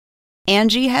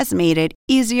Angie has made it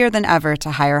easier than ever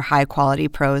to hire high-quality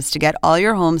pros to get all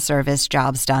your home service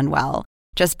jobs done well.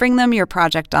 Just bring them your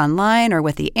project online or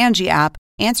with the Angie app,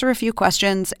 answer a few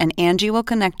questions, and Angie will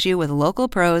connect you with local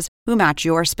pros who match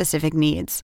your specific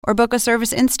needs. Or book a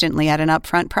service instantly at an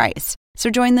upfront price. So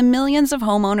join the millions of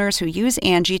homeowners who use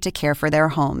Angie to care for their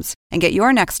homes and get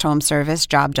your next home service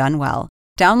job done well.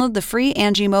 Download the free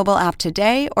Angie mobile app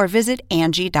today or visit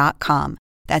Angie.com.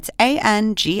 That's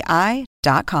ANGI.com.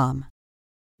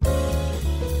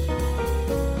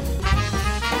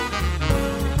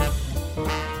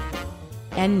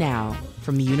 And now,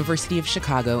 from the University of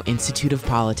Chicago Institute of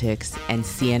Politics and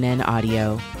CNN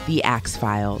Audio, The Axe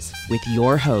Files, with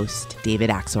your host,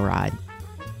 David Axelrod.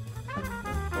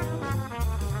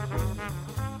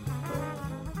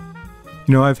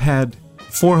 You know, I've had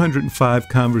 405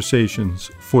 conversations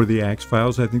for The Axe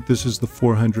Files. I think this is the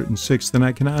 406th, and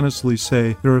I can honestly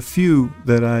say there are a few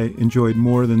that I enjoyed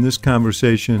more than this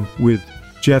conversation with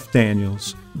Jeff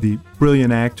Daniels, the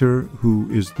brilliant actor who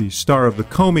is the star of The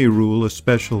Comey Rule, a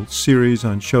special series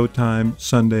on Showtime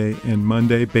Sunday and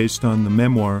Monday based on the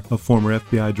memoir of former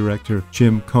FBI Director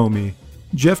Jim Comey.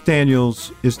 Jeff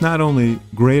Daniels is not only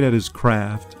great at his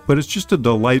craft, but is just a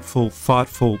delightful,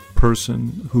 thoughtful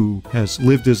person who has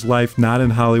lived his life not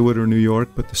in Hollywood or New York,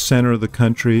 but the center of the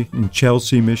country in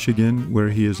Chelsea, Michigan, where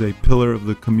he is a pillar of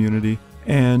the community.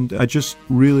 And I just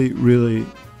really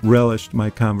relished my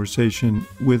conversation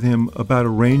with him about a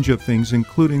range of things,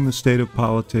 including the state of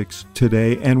politics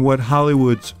today and what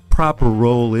Hollywood's proper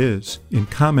role is in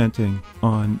commenting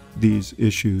on these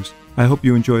issues. I hope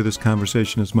you enjoy this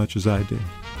conversation as much as I did.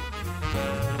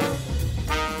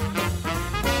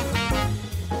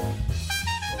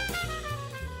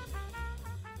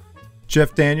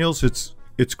 Jeff Daniels,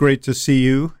 it's great to see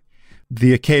you.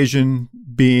 The occasion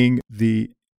being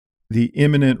the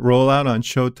imminent rollout on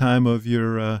Showtime of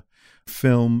your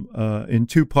film in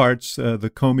two parts,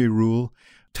 The Comey Rule,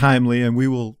 timely, and we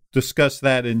will discuss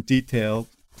that in detail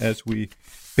as we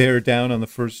bear down on the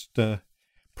first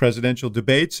presidential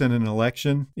debates and an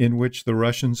election in which the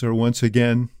Russians are once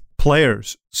again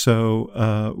players.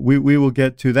 So we will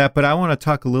get to that. But I want to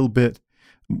talk a little bit,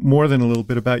 more than a little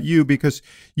bit, about you, because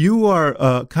you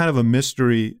are kind of a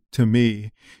mystery to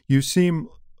me. You seem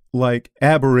like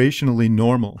aberrationally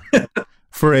normal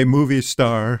for a movie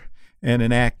star and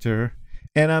an actor.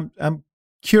 And I'm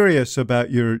curious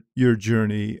about your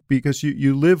journey, because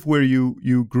you live where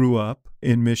you grew up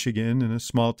in Michigan, in a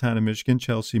small town in Michigan,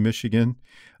 Chelsea, Michigan.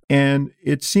 And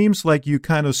it seems like you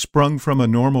kind of sprung from a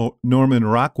Norman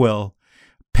Rockwell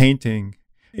painting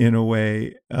in a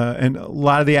way. And a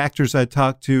lot of the actors I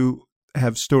talk to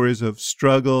have stories of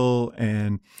struggle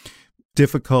and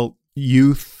difficult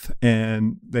youth,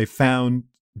 and they found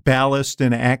ballast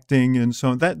in acting and so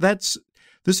on. This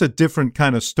is a different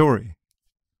kind of story.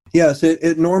 Yes,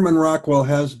 Norman Rockwell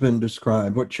has been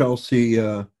described, what Chelsea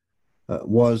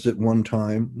was at one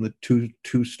time, the two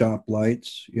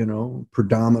stoplights,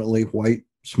 predominantly white,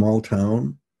 small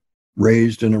town,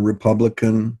 raised in a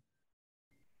Republican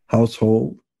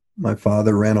household. My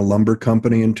father ran a lumber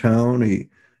company in town. He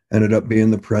ended up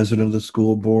being the president of the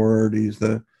school board. He's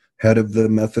the head of the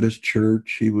Methodist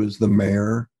Church. He was the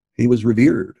mayor. He was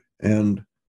revered. And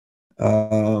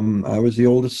I was the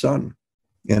oldest son,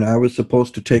 and I was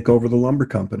supposed to take over the lumber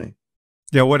company.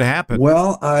 Yeah, what happened?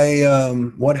 Well,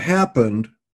 what happened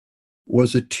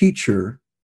was a teacher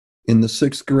in the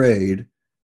 6th grade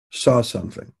saw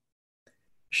something.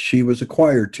 She was a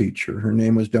choir teacher. Her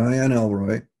name was Diane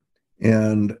Elroy.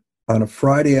 And on a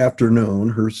Friday afternoon,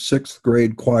 her 6th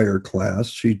grade choir class,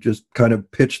 she just kind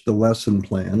of pitched the lesson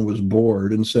plan, was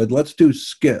bored, and said, let's do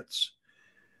skits.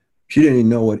 She didn't even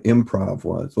know what improv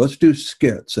was. Let's do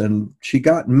skits. And she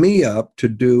got me up to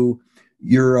do,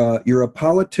 you're a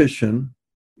politician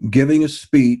giving a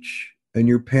speech and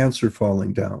your pants are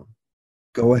falling down.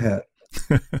 Go ahead.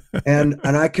 and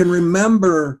I can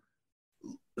remember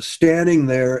standing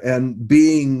there and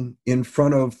being in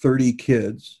front of 30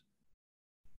 kids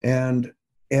and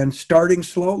starting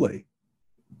slowly.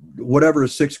 Whatever a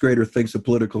 6th grader thinks a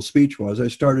political speech was, I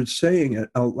started saying it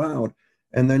out loud.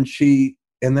 And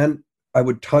then I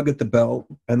would tug at the belt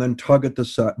and then tug at the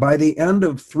side. By the end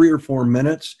of 3 or 4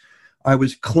 minutes, I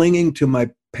was clinging to my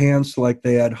pants like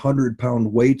they had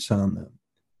 100-pound weights on them.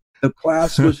 The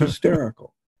class was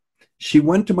hysterical. She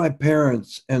went to my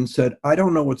parents and said, I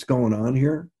don't know what's going on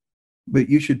here, but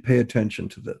you should pay attention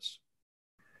to this.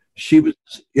 She was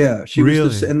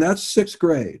and that's 6th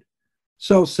grade.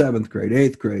 So 7th grade,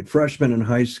 8th grade, freshman in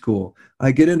high school.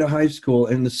 I get into high school,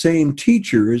 and the same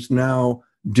teacher is now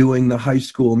doing the high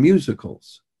school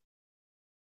musicals.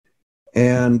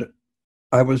 And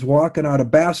I was walking out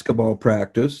of basketball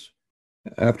practice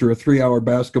after a 3-hour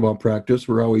basketball practice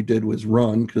where all we did was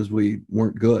run because we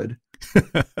weren't good.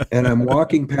 And I'm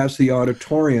walking past the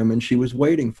auditorium, and she was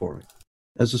waiting for me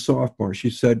as a sophomore. She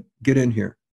said, "Get in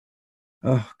here."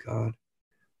 Oh, God.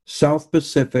 South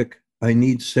Pacific, I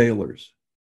need sailors.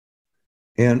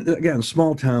 And again,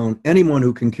 small town, anyone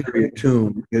who can carry a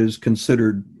tune is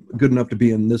considered good enough to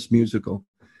be in this musical.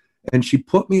 And she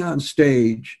put me on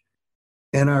stage,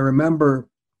 and I remember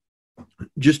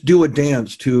just do a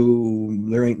dance to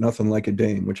There Ain't Nothing Like a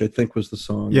Dame, which I think was the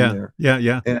song in there.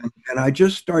 Yeah. And I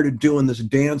just started doing this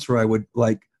dance where I would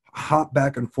like hop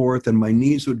back and forth, and my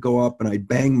knees would go up, and I'd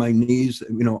bang my knees,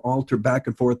 alter back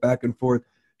and forth, back and forth.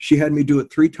 She had me do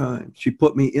it 3 times. She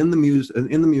put me in the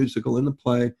musical, in the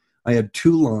play. I had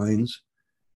 2 lines,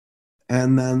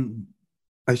 and then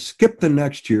I skipped the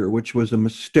next year, which was a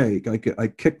mistake. I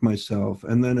kicked myself.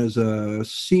 And then as a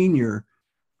senior,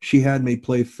 she had me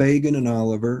play Fagin and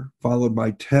Oliver, followed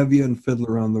by Tevye and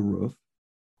Fiddler on the Roof.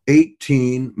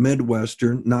 18,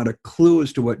 Midwestern, not a clue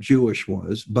as to what Jewish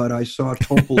was, but I saw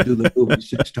Topol do the movie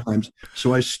 6 times,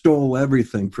 so I stole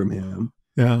everything from him.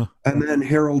 Yeah. And then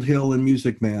Harold Hill and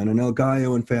Music Man, and El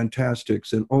Gallo and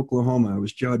Fantastics, and Oklahoma, I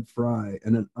was Judd Fry,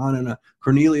 and then on and on.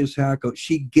 Cornelius Hackel.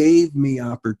 She gave me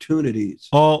opportunities.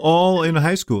 All in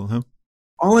high school, huh?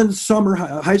 All in summer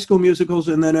high school musicals,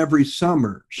 and then every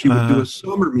summer she would do a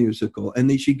summer musical, and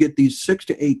then she'd get these 6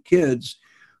 to 8 kids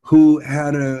who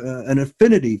had an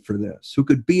affinity for this, who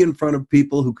could be in front of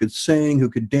people, who could sing, who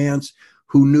could dance,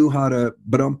 who knew how to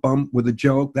bump with a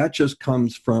joke. That just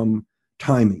comes from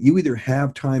timing. You either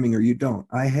have timing or you don't.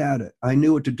 I had it. I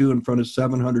knew what to do in front of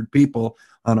 700 people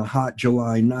on a hot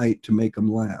July night to make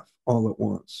them laugh all at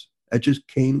once. I just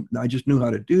knew how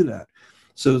to do that.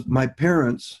 So my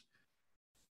parents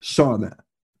saw that.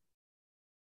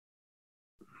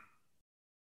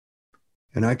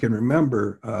 And I can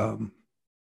remember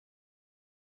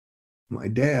my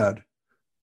dad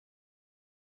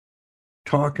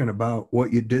talking about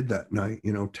what you did that night,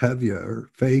 Tevye or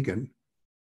Fagin,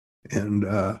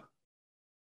 and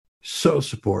so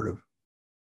supportive.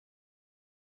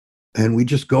 And we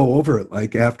just go over it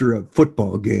like after a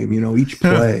football game, each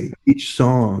play, each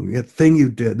song, that thing you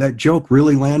did, that joke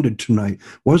really landed tonight.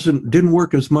 Didn't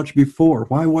work as much before.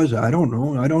 Why was it? I don't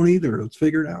know. I don't either. Let's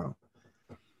figure it out.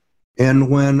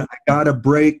 And when I got a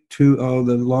break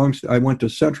I went to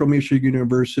Central Michigan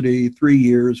University 3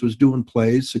 years, was doing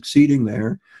plays, succeeding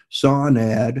there, saw an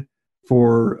ad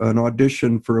for an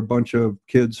audition for a bunch of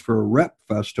kids for a rep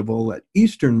festival at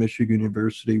Eastern Michigan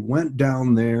University, went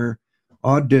down there,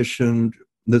 auditioned,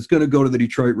 was going to go to the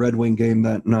Detroit Red Wing game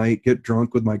that night, get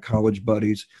drunk with my college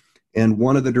buddies. And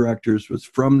one of the directors was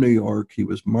from New York. He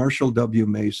was Marshall W.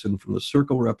 Mason from the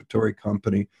Circle Repertory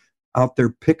Company, out there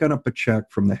picking up a check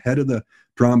from the head of the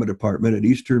drama department at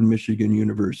Eastern Michigan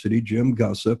University, Jim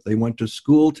Gussif. They went to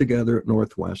school together at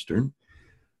Northwestern.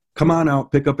 Come on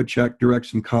out, pick up a check, direct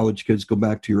some college kids, go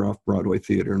back to your off-Broadway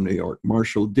theater in New York.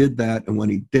 Marshall did that, and when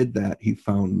he did that, he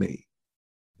found me.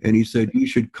 And he said, you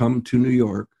should come to New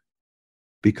York,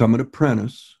 become an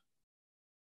apprentice.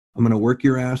 I'm going to work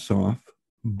your ass off,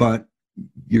 but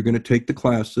you're going to take the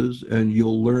classes, and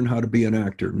you'll learn how to be an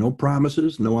actor. No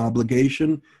promises, no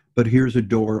obligation, but here's a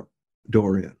door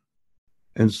in.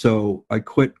 And so I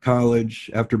quit college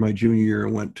after my junior year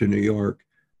and went to New York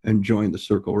and joined the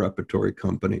Circle Repertory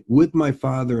Company with my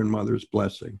father and mother's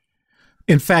blessing.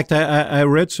 In fact, I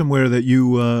read somewhere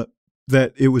that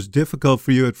that it was difficult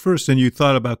for you at first, and you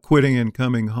thought about quitting and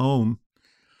coming home.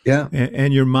 Yeah.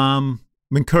 And your mom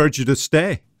encouraged you to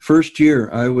stay. First year,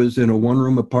 I was in a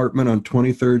 1-room apartment on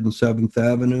 23rd and 7th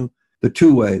Avenue. The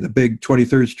 2-way, the big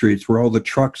 23rd Streets, where all the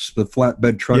trucks, the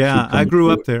flatbed trucks. Yeah, I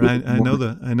grew up there. I know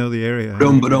the area.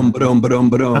 Empty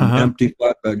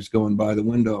flatbeds going by the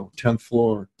window. 10th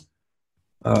floor.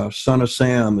 Son of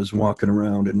Sam is walking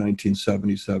around in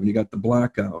 1977. You got the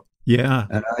blackout. Yeah.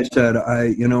 And I said,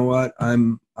 you know what?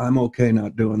 I'm okay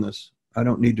not doing this. I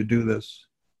don't need to do this.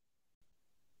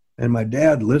 And my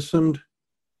dad listened.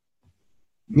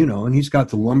 And he's got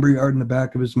the lumberyard in the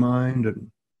back of his mind,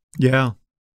 and yeah.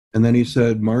 And then he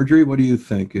said, Marjorie, what do you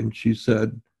think? And she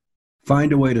said,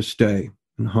 find a way to stay,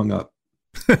 and hung up.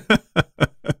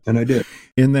 And I did.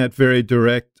 In that very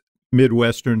direct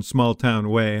Midwestern small town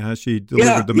way, how she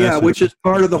delivered the message. Yeah, which is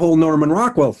part of the whole Norman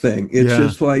Rockwell thing. It's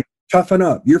just like, toughen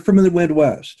up. You're from the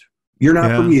Midwest. You're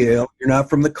not from Yale. You're not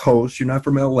from the coast. You're not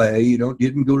from LA. You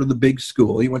didn't go to the big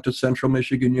school. You went to Central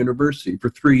Michigan University for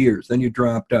 3 years. Then you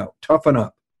dropped out. Toughen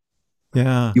up.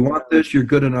 Yeah. You want this? You're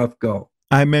good enough. Go.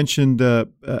 I mentioned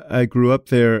I grew up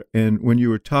there, and when you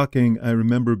were talking, I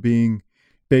remember being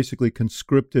basically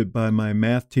conscripted by my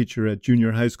math teacher at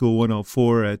Junior High School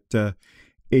 104 at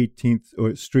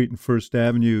 18th Street and First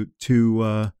Avenue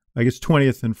to, I guess,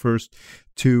 20th and First,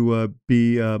 to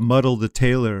be Muddle the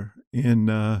Tailor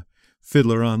in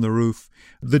Fiddler on the Roof.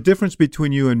 The difference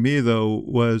between you and me, though,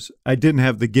 was I didn't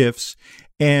have the gifts,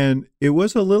 and it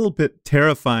was a little bit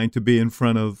terrifying to be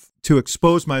to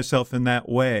expose myself in that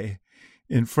way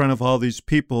in front of all these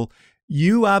people.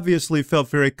 You obviously felt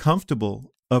very comfortable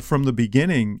from the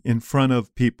beginning in front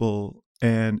of people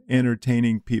and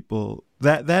entertaining people.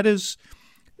 That's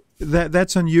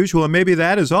unusual, and maybe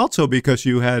that is also because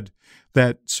you had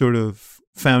that sort of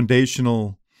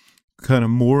foundational kind of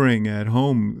mooring at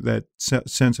home, that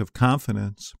sense of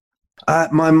confidence.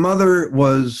 My mother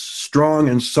was strong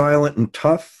and silent and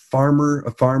tough,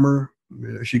 a farmer.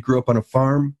 She grew up on a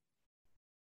farm.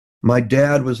 My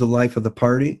dad was the life of the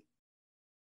party.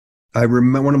 I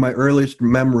remember one of my earliest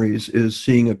memories is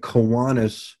seeing a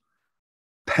Kiwanis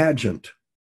pageant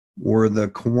where the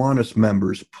Kiwanis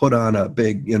members put on a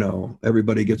big,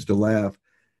 everybody gets to laugh.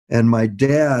 And my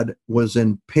dad was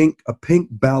in a pink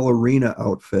ballerina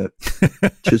outfit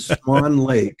to Swan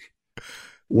Lake,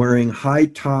 wearing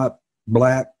high-top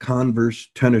black Converse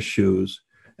tennis shoes.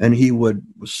 And he would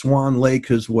Swan Lake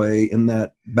his way in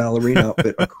that ballerina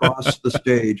outfit across the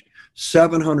stage.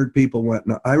 700 people went.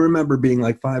 Now, I remember being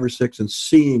like 5 or 6 and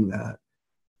seeing that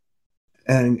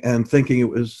and thinking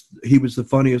he was the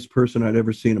funniest person I'd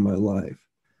ever seen in my life.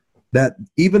 That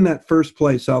even that first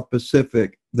play, South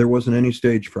Pacific, there wasn't any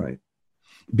stage fright.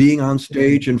 Being on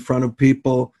stage in front of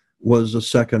people was a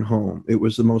second home. It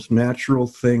was the most natural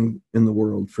thing in the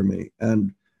world for me.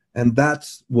 And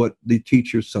that's what the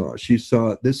teacher saw. She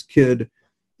saw this kid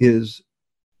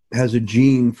has a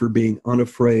gene for being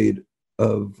unafraid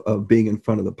of being in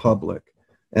front of the public.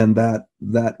 And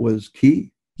that was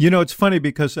key. It's funny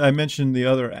because I mentioned the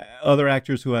other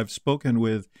actors who I've spoken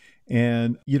with,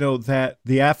 and that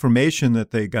the affirmation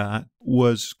that they got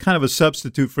was kind of a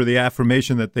substitute for the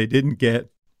affirmation that they didn't get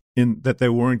that they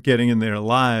weren't getting in their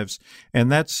lives.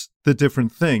 And that's the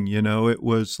different thing, it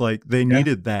was like they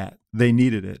needed that. They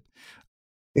needed it.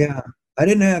 Yeah. I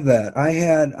didn't have that.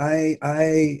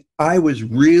 I was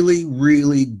really,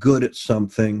 really good at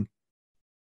something,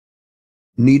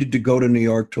 needed to go to New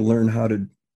York to learn how to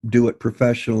do it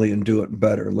professionally and do it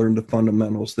better, learn the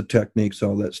fundamentals, the techniques,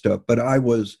 all that stuff. But I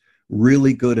was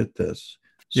really good at this.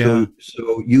 So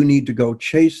you need to go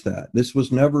chase that. This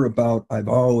was never about, I've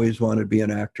always wanted to be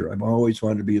an actor. I've always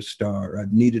wanted to be a star.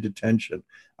 I've needed attention.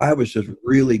 I was just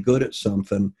really good at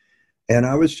something, and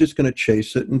I was just going to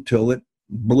chase it until it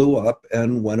blew up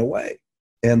and went away.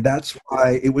 And that's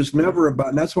why it was never about,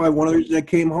 and that's why one of the reasons I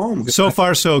came home. So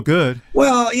far, so good.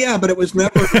 Well, yeah, but it was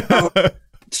never about,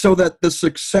 so that the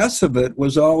success of it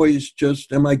was always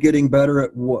just, am I getting better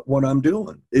at what I'm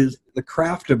doing? Is the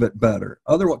craft of it better?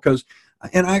 Otherwise, because,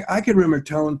 and I can remember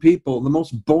telling people the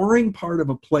most boring part of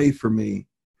a play for me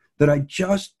that I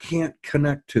just can't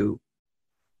connect to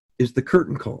is the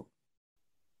curtain call.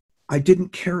 I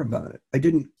didn't care about it.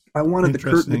 I wanted the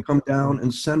curtain to come down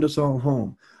and send us all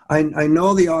home. I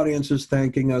know the audience is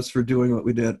thanking us for doing what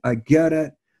we did. I get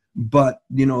it. But,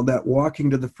 that walking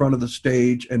to the front of the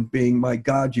stage and being, my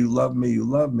God, you love me, you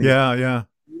love me. Yeah, yeah.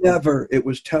 Never, it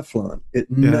was Teflon. It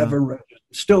never registered.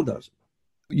 Still doesn't.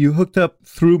 You hooked up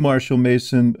through Marshall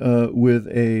Mason with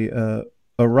a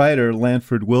writer,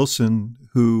 Lanford Wilson,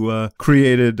 who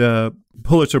created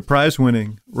Pulitzer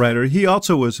Prize-winning writer. He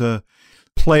also was a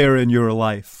player in your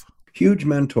life. Huge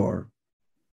mentor.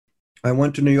 I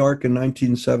went to New York in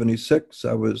 1976.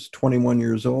 I was 21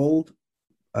 years old.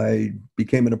 I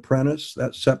became an apprentice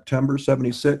that September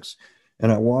 76,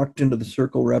 and I walked into the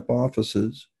Circle Rep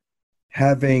offices,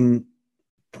 having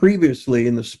previously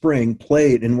in the spring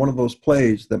played in one of those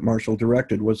plays that Marshall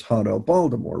directed was Hot El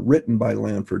Baltimore, written by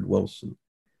Lanford Wilson.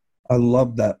 I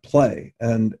loved that play.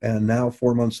 And now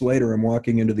 4 months later, I'm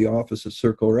walking into the office at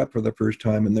Circle Rep for the first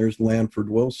time, and there's Lanford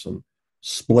Wilson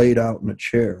splayed out in a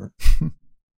chair.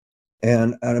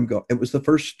 and I'm going, it was the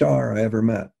first star I ever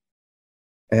met.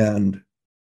 And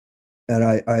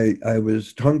I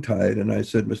was tongue-tied, and I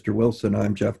said, Mr. Wilson,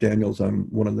 I'm Jeff Daniels. I'm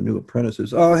one of the new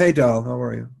apprentices. Oh, hey, Dal, how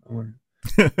are you? What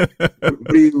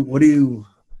are you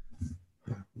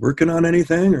working on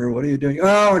anything, or what are you doing?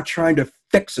 Oh, I'm trying to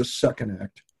fix a second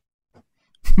act.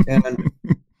 And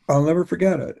I'll never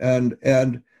forget it. And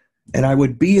I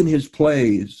would be in his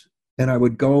plays, and I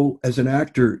would go as an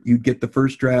actor. You'd get the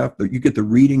first draft, but you get the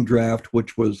reading draft,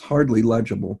 which was hardly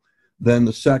legible. Then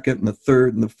the second and the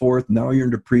third and the fourth. Now you're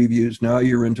into previews. Now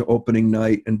you're into opening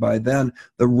night. And by then,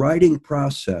 the writing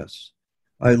process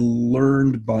I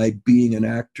learned by being an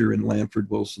actor in Lanford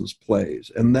Wilson's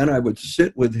plays. And then I would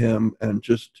sit with him and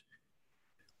just,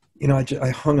 I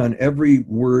hung on every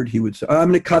word he would say. I'm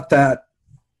going to cut that.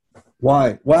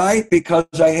 Why? Why? Because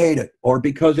I hate it, or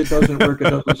because it doesn't work. It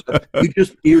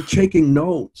doesn't. You're taking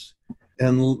notes,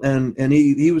 and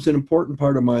he was an important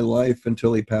part of my life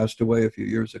until he passed away a few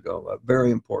years ago. A very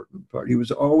important part. He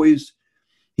was a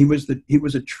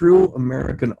true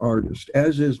American artist,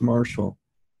 as is Marshall.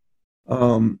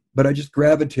 But I just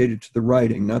gravitated to the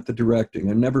writing, not the directing.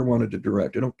 I never wanted to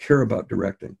direct. I don't care about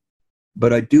directing,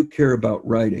 but I do care about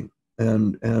writing.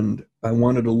 And I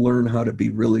wanted to learn how to be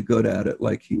really good at it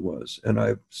like he was. And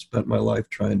I've spent my life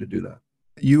trying to do that.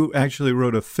 You actually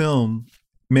wrote a film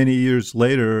many years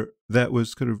later that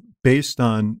was kind of based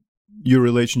on your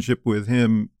relationship with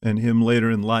him and him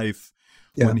later in life,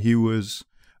 when he was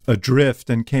adrift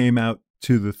and came out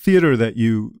to the theater that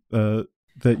you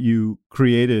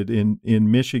created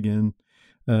in Michigan,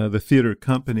 the theater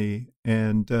company,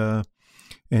 and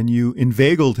you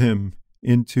inveigled him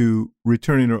into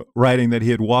returning to writing that he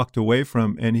had walked away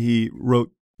from, and he wrote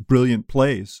brilliant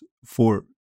plays for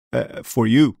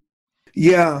you.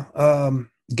 Yeah,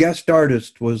 Guest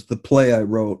Artist was the play I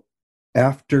wrote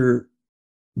after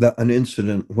an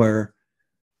incident where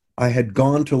I had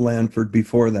gone to Lanford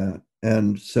before that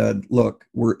and said, look,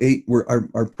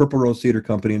 our Purple Rose Theater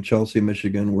Company in Chelsea,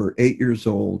 Michigan, we're 8 years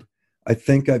old. I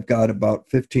think I've got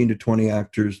about 15 to 20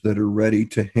 actors that are ready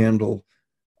to handle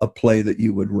a play that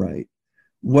you would write.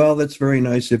 Well, that's very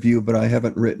nice of you, but I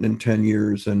haven't written in 10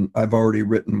 years, and I've already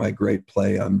written my great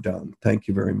play. I'm done. Thank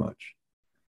you very much.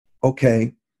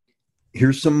 Okay,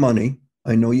 here's some money.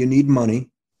 I know you need money.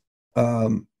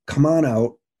 Come on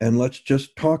out, and let's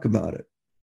just talk about it.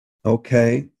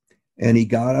 Okay. And he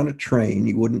got on a train.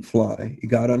 He wouldn't fly. He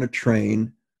got on a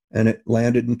train, and it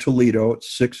landed in Toledo at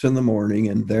 6 a.m,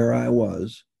 and there I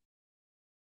was,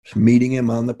 meeting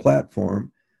him on the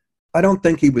platform. I don't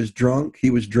think he was drunk.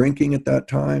 He was drinking at that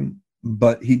time,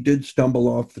 but he did stumble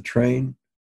off the train.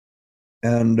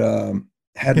 And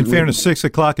in fairness, 6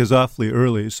 o'clock is awfully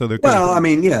early. So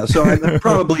so I'm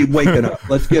probably waking up.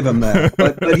 Let's give him that.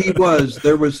 But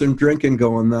there was some drinking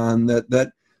going on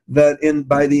that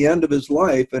by the end of his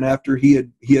life, and after he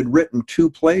had written 2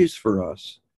 plays for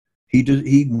us,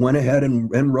 he went ahead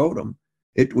and wrote them.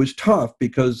 It was tough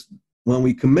because when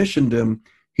we commissioned him,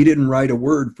 he didn't write a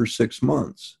word for 6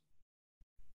 months.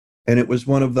 And it was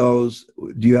one of those,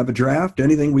 do you have a draft?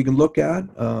 Anything we can look at?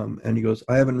 And he goes,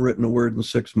 I haven't written a word in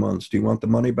 6 months. Do you want the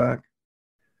money back?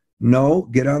 No,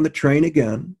 get on the train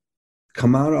again.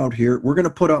 Come out here. We're going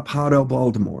to put up Hot L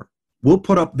Baltimore. We'll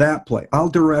put up that play. I'll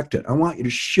direct it. I want you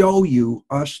to show you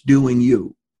us doing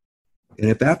you. And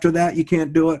if after that you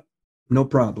can't do it, no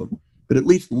problem. But at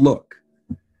least look.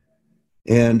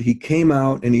 And he came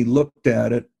out and he looked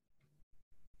at it.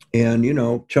 And,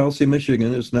 Chelsea,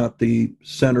 Michigan is not the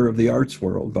center of the arts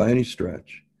world by any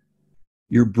stretch.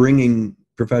 You're bringing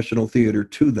professional theater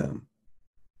to them.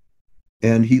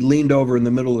 And he leaned over in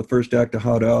the middle of the first act of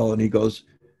Hot L and he goes,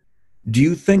 do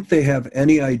you think they have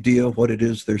any idea what it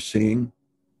is they're seeing?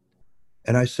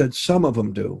 And I said, some of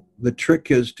them do. The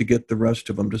trick is to get the rest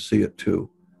of them to see it too.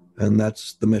 And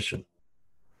that's the mission.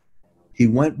 He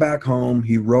went back home.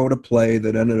 He wrote a play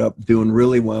that ended up doing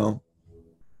really well.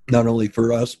 Not only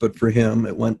for us, but for him.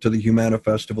 It went to the Humana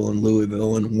Festival in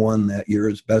Louisville and won that year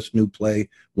as Best New Play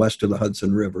West of the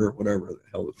Hudson River, whatever the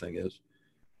hell the thing is.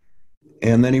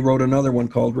 And then he wrote another one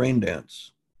called Rain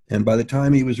Dance. And by the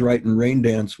time he was writing Rain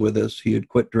Dance with us, he had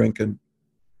quit drinking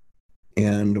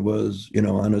and was,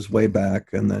 on his way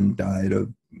back, and then died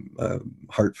of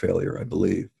heart failure, I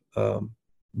believe.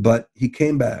 But he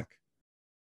came back,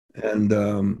 and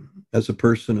as a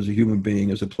person, as a human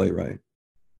being, as a playwright.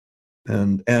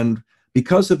 And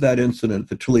because of that incident at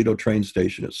the Toledo train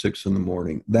station at 6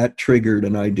 a.m, that triggered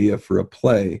an idea for a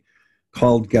play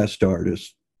called Guest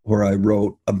Artist, where I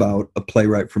wrote about a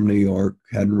playwright from New York,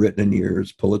 hadn't written in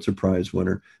years, Pulitzer Prize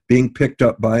winner, being picked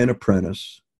up by an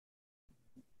apprentice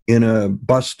in a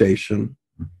bus station,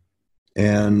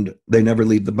 and they never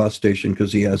leave the bus station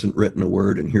because he hasn't written a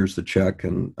word, and here's the check,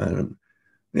 and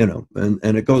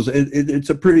it goes. It's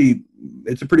a pretty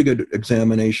good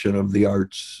examination of the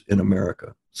arts in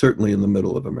America, certainly in the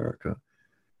middle of America.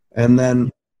 And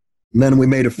then we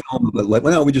made a film of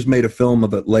it. We just made a film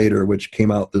of it later, which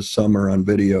came out this summer on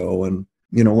video. And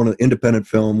one of the independent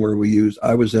film where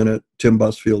I was in it. Tim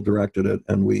Busfield directed it,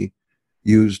 and we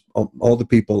used all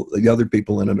the other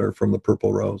people in it are from the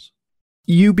Purple Rose.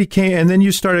 And then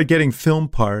you started getting film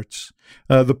parts.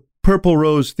 The Purple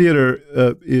Rose Theater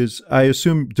is, I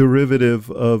assume,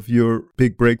 derivative of your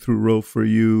big breakthrough role for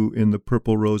you in the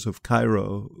Purple Rose of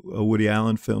Cairo, a Woody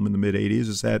Allen film in the mid-'80s.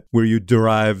 Is that where you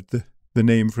derived the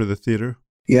name for the theater?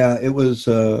 Yeah, it was.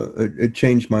 It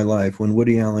changed my life. When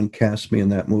Woody Allen cast me in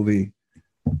that movie,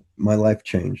 my life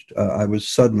changed. I was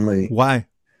suddenly... Why?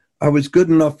 I was good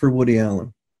enough for Woody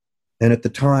Allen. And at the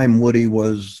time, Woody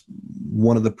was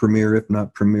one of the premier, if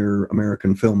not premier,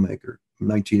 American filmmaker in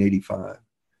 1985.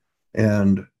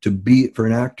 And for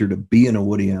an actor to be in a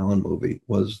Woody Allen movie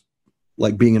was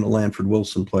like being in a Lanford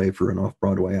Wilson play for an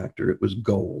off-Broadway actor. It was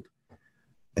gold.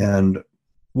 And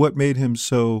what made him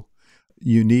so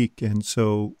unique and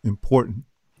so important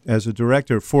as a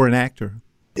director for an actor?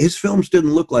 His films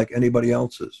didn't look like anybody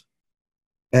else's.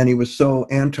 And he was so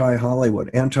anti-Hollywood,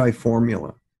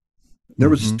 anti-formula. There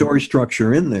was story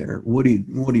structure in there. Woody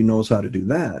knows how to do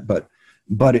that,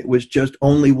 but it was just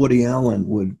only Woody Allen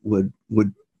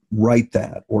would write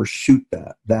that or shoot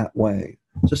that way.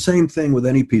 It's the same thing with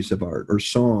any piece of art or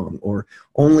song, or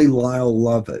only Lyle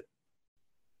Lovett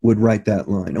would write that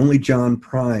line. Only John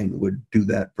Prine would do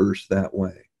that verse that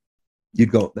way.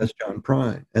 You'd go, that's John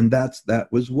Prine. And that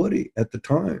was Woody at the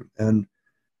time. And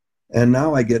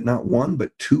now I get not one,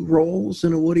 but two roles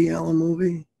in a Woody Allen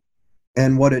movie.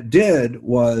 And what it did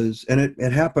was, and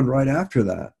it happened right after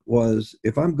that, was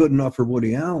if I'm good enough for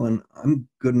Woody Allen, I'm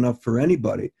good enough for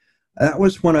anybody. That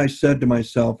was when I said to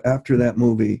myself after that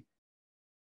movie,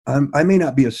 I may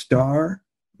not be a star,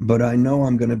 but I know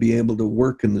I'm going to be able to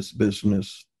work in this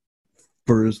business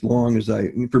for as long as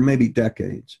for maybe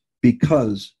decades,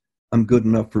 because I'm good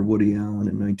enough for Woody Allen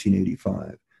in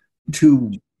 1985.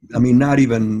 Not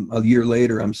even a year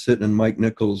later, I'm sitting in Mike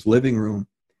Nichols' living room,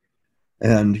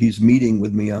 and he's meeting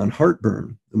with me on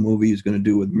Heartburn, the movie he's going to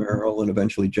do with Meryl and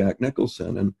eventually Jack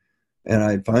Nicholson. And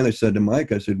I finally said to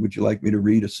Mike, I said, would you like me to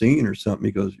read a scene or something?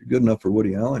 He goes, you're good enough for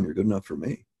Woody Allen, you're good enough for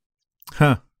me.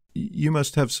 Huh. You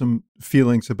must have some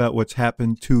feelings about what's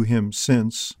happened to him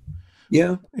since.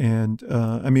 Yeah. And,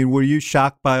 were you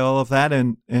shocked by all of that?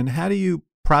 And how do you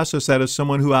process that as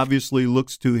someone who obviously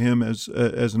looks to him as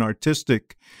an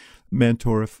artistic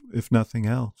mentor, if nothing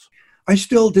else? I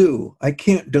still do. I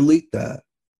can't delete that.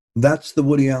 That's the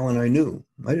Woody Allen I knew.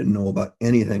 I didn't know about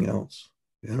anything else.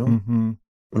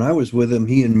 When I was with him,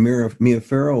 he and Mia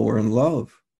Farrow were in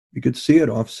love. You could see it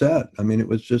offset. It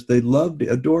was just, they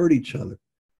adored each other.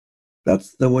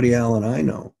 That's the Woody Allen I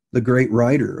know, the great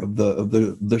writer of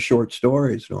the short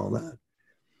stories and all that.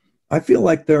 I feel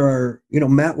like there are,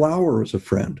 Matt Lauer is a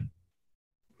friend.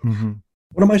 Mm-hmm.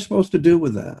 What am I supposed to do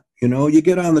with that? You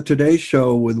get on the Today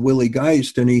Show with Willie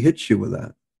Geist and he hits you with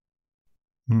that.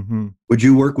 Mm-hmm. Would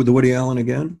you work with Woody Allen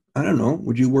again? I don't know.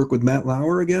 Would you work with Matt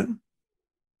Lauer again?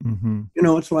 Mm-hmm.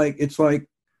 It's like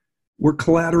we're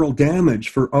collateral damage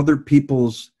for other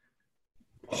people's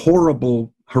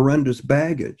horrible, horrendous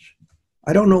baggage.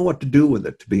 I don't know what to do with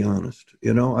it, to be honest.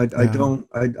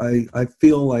 I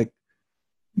feel like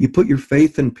you put your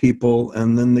faith in people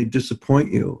and then they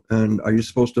disappoint you. And are you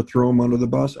supposed to throw them under the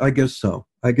bus? I guess so.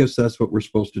 I guess that's what we're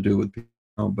supposed to do with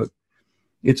people. But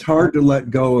it's hard to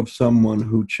let go of someone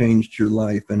who changed your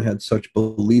life and had such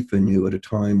belief in you at a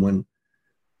time when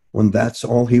that's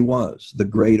all he was, the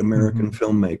great American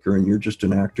filmmaker, and you're just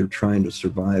an actor trying to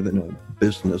survive in a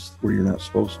business where you're not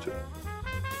supposed to.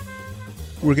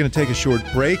 We're going to take a short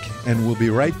break, and we'll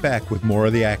be right back with more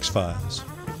of the Axe Files.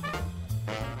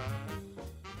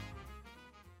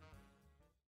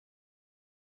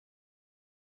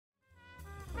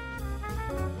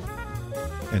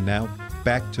 And now,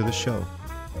 back to the show.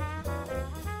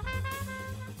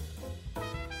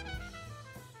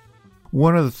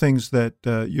 One of the things that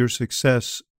your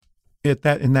success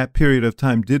in that period of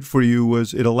time did for you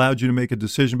was it allowed you to make a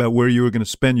decision about where you were going to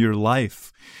spend your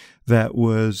life that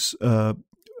was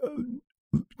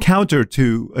counter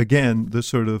to, again, the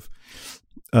sort of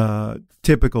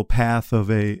typical path of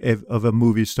a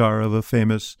movie star, of a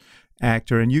famous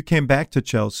actor. And you came back to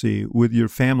Chelsea with your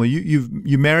family.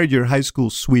 You married your high school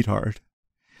sweetheart.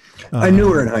 I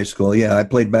knew her in high school. Yeah, I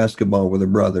played basketball with her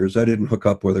brothers. I didn't hook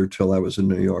up with her till I was in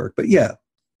New York. But yeah,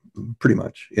 pretty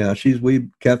much. Yeah,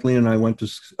 Kathleen and I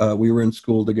we were in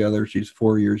school together. She's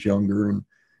 4 years younger, and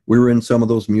we were in some of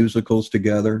those musicals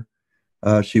together.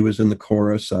 She was in the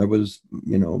chorus. I was,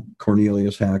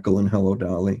 Cornelius Hackle and Hello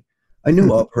Dolly. I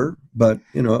knew of her, but,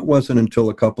 it wasn't until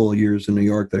a couple of years in New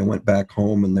York that I went back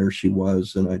home, and there she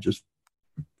was, and I just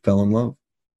fell in love.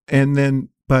 And then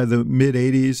by the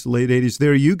mid-'80s, late 80s,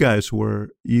 there you guys were.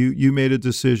 You made a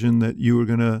decision that you were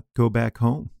going to go back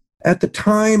home. At the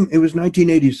time, it was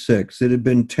 1986. It had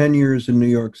been 10 years in New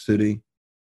York City.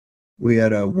 We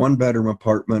had a one-bedroom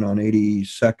apartment on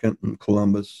 82nd and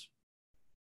Columbus.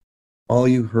 all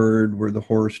you heard were the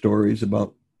horror stories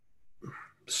about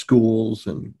schools,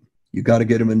 and you got to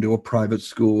get them into a private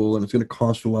school, and it's going to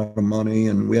cost a lot of money.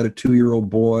 And we had a 2-year-old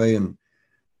boy, and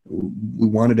we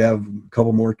wanted to have a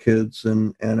couple more kids.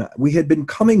 And we had been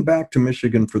coming back to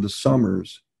Michigan for the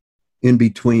summers in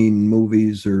between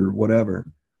movies or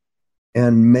whatever.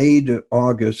 And May to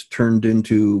August turned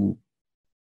into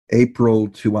April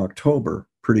to October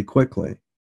pretty quickly.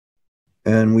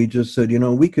 And we just said,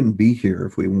 we can be here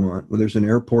if we want. Well, there's an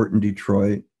airport in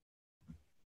Detroit.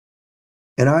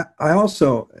 And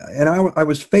I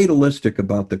was fatalistic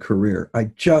about the career. I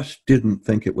just didn't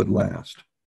think it would last.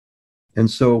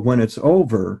 And so when it's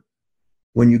over,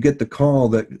 when you get the call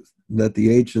that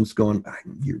the agent's going,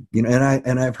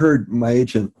 and I've heard my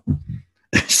agent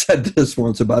said this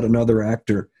once about another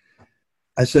actor.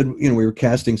 I said, we were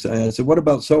casting. I said, what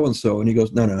about so-and-so? And he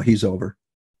goes, no, he's over.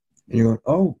 And you're going,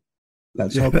 oh,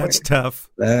 that's tough.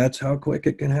 That's how quick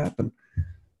it can happen.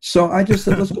 So I just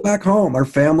said, let's go back home. Our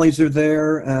families are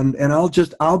there, and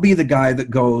I'll be the guy that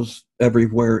goes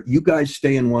everywhere. You guys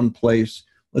stay in one place.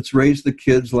 Let's raise the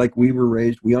kids like we were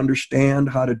raised. We understand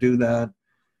how to do that.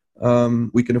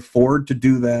 We can afford to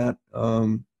do that.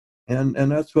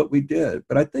 And that's what we did.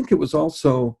 But I think it was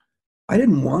also, I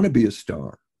didn't want to be a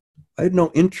star. I had no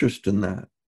interest in that.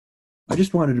 I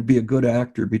just wanted to be a good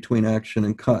actor between action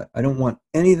and cut. I don't want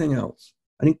anything else.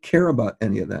 I didn't care about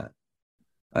any of that.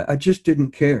 I just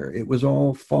didn't care. It was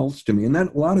all false to me. And a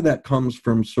lot of that comes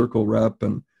from Circle Rep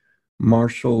and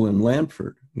Marshall and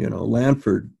Lanford.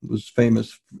 Lanford was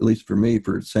famous, at least for me,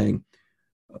 for saying,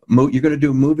 you're going to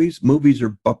do movies? Movies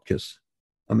are bupkis.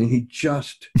 I mean, he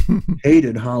just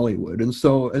hated Hollywood. And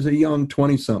so as a young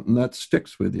 20-something, that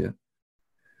sticks with you.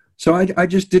 So I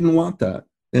just didn't want that.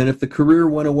 And if the career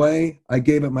went away, I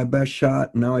gave it my best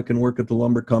shot. Now I can work at the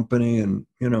lumber company and,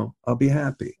 I'll be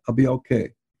happy. I'll be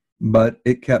okay. But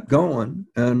it kept going.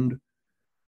 And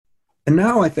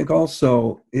now I think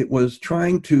also it was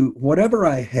trying to, whatever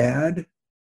I had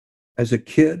as a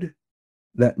kid,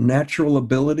 that natural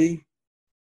ability,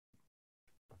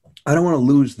 I don't want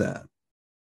to lose that.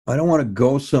 I don't want to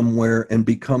go somewhere and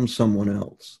become someone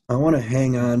else. I want to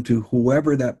hang on to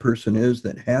whoever that person is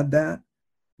that had that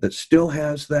still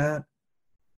has that,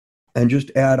 and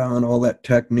just add on all that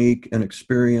technique and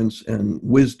experience and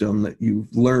wisdom that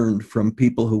you've learned from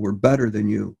people who were better than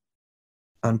you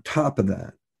on top of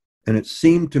that. And it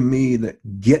seemed to me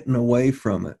that getting away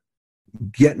from it,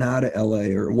 getting out of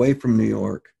LA or away from New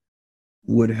York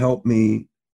would help me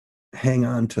hang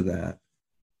on to that.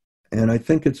 And I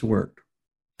think it's worked.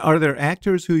 Are there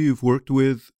actors who you've worked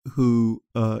with who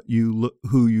you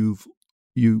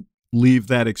leave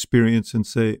that experience and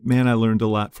say, man, I learned a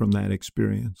lot from that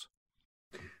experience?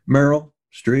 Meryl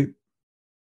Streep,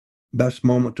 best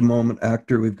moment-to-moment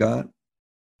actor we've got.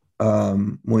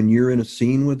 When you're in a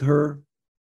scene with her,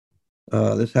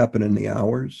 this happened in the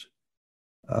hours.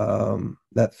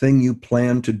 That thing you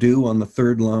plan to do on the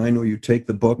third line where you take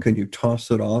the book and you toss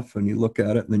it off and you look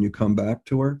at it and then you come back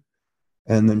to her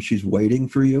and then she's waiting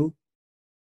for you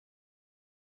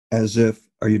as if,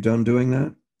 are you done doing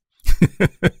that?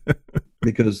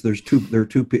 Because there are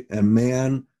two people, and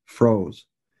man froze.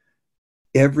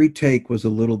 Every take was a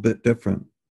little bit different.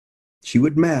 She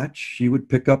would match. She would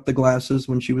pick up the glasses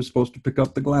when she was supposed to pick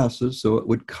up the glasses, so it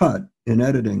would cut in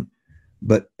editing.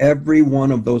 But every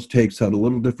one of those takes had a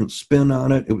little different spin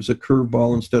on it. It was a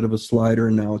curveball instead of a slider,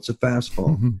 and now it's a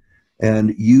fastball. Mm-hmm.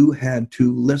 And you had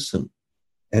to listen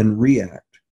and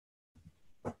react.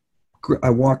 I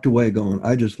walked away going,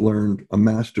 I just learned a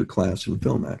master class in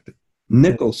film acting.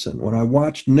 Nicholson, when I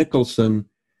watched Nicholson,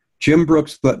 Jim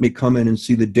Brooks let me come in and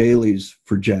see the dailies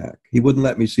for Jack. He wouldn't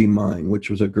let me see mine, which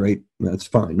was that's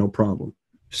fine, no problem.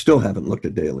 Still haven't looked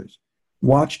at dailies.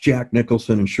 Watch Jack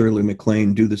Nicholson and Shirley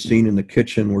MacLaine do the scene in the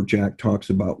kitchen where Jack talks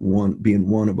about being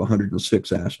one of 106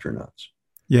 astronauts.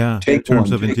 Yeah. Take one,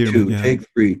 take two, take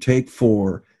three, take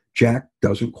four. Jack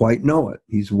doesn't quite know it.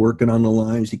 He's working on the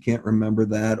lines. He can't remember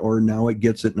that, or now he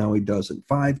gets it, now he doesn't.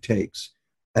 5 takes.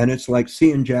 And it's like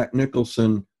seeing Jack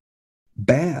Nicholson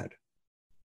bad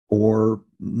or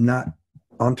not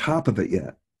on top of it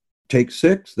yet. Take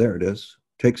 6, there it is.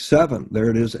 Take 7, there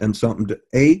it is. And something to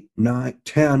 8, 9,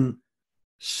 10,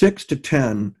 6 to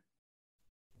 10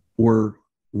 were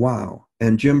wow.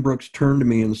 And Jim Brooks turned to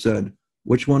me and said,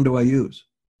 which one do I use?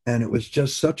 And it was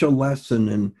just such a lesson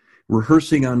in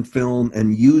rehearsing on film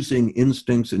and using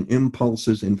instincts and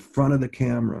impulses in front of the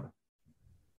camera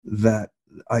that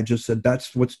I just said,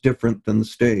 that's what's different than the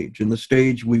stage. In the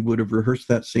stage, we would have rehearsed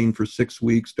that scene for 6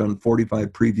 weeks, done 45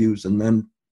 previews, and then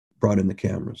brought in the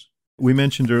cameras. We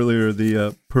mentioned earlier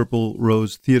the Purple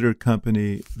Rose Theater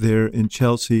Company there in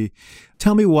Chelsea.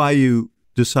 Tell me why you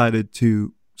decided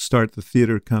to start the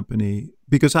theater company,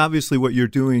 because obviously what you're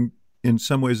doing in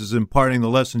some ways is imparting the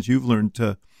lessons you've learned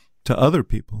to other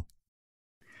people.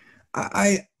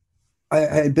 I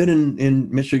had been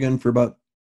in Michigan for about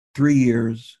 3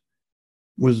 years,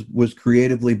 was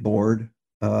creatively bored.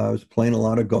 I was playing a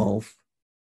lot of golf,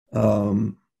 a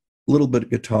little bit of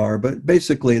guitar, but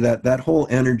basically that whole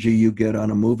energy you get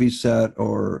on a movie set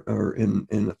or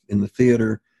in the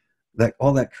theater, that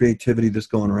all that creativity that's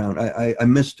going around, I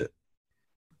missed it.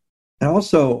 And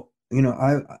also,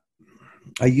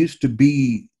 I used to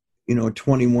be, a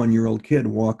 21-year-old kid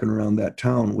walking around that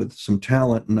town with some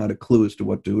talent and not a clue as to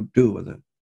what to do with it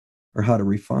or how to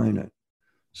refine it.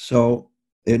 So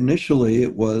initially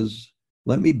it was,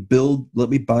 let me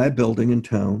buy a building in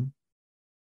town.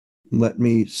 Let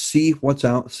me see what's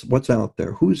out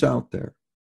there, who's out there.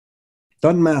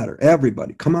 Doesn't matter.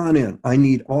 Everybody, come on in. I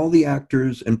need all the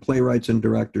actors and playwrights and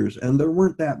directors. And there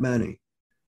weren't that many.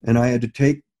 And I had to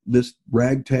take this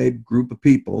ragtag group of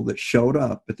people that showed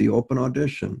up at the open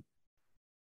audition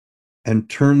and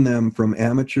turn them from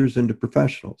amateurs into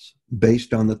professionals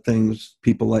based on the things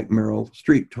people like Meryl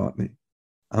Streep taught me.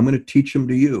 I'm going to teach them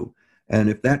to you. And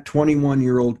if that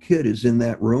 21-year-old kid is in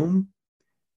that room,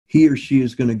 he or she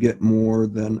is going to get more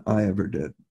than I ever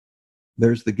did.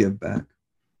 There's the give back.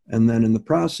 And then in the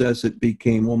process, it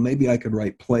became, well, maybe I could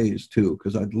write plays too,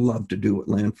 because I'd love to do what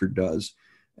Lanford does.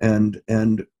 And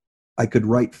I could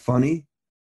write funny.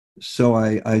 So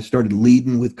I started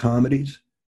leading with comedies.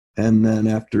 And then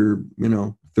after,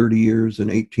 30 years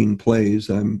and 18 plays,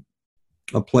 I'm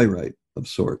a playwright of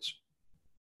sorts.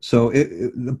 So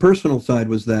the personal side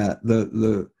was that.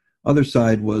 The other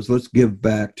side was, let's give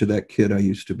back to that kid I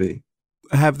used to be.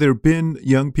 Have there been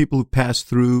young people who passed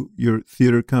through your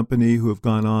theater company who have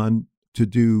gone on to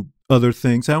do other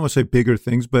things? I don't want to say bigger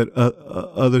things, but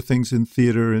other things in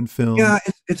theater and film. Yeah,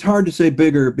 it's hard to say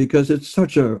bigger because it's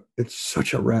such a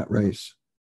rat race,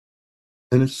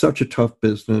 and it's such a tough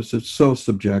business. It's so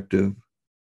subjective.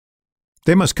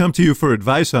 They must come to you for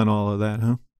advice on all of that,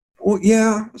 huh? Well,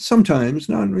 yeah, sometimes.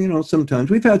 Not, sometimes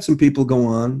we've had some people go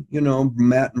on.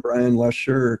 Matt and Brian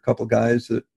Lusher, a couple guys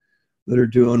that are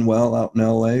doing well out in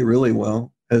L.A., really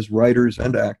well as writers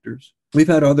and actors. We've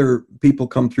had other people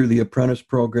come through the apprentice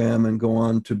program and go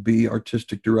on to be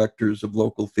artistic directors of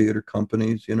local theater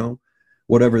companies.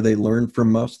 Whatever they learned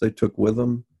from us, they took with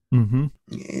them.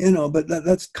 Mm-hmm. But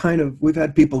that's kind of, we've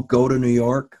had people go to New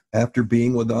York after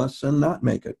being with us and not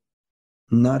make it,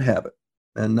 not have it,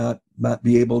 and not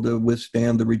be able to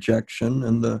withstand the rejection.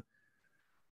 And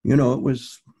it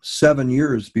was 7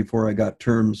 years before I got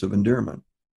terms of endearment.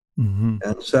 Mm-hmm.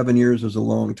 And 7 years is a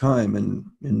long time in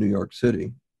New York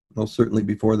City. Well, certainly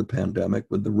before the pandemic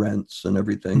with the rents and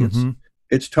everything. Mm-hmm.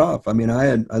 It's tough. I mean,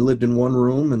 I lived in one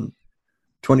room in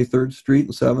 23rd Street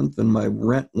and 7th, and my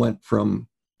rent went from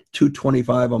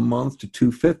 $225 a month to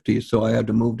 $250. So I had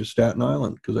to move to Staten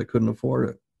Island because I couldn't afford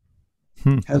it.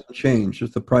 It hasn't changed,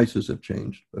 just the prices have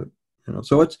changed. But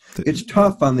so it's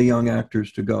tough on the young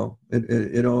actors to go.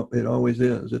 It always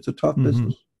is. It's a tough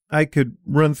business. I could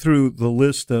run through the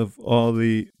list of all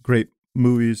the great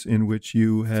movies in which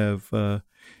you have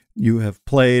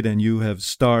played and you have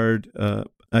starred.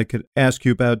 I could ask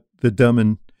you about the Dumb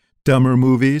and Dumber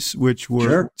movies, which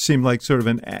seemed like sort of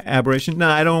an aberration. No,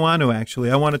 I don't want to, actually.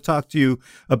 I want to talk to you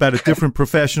about a different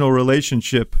professional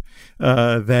relationship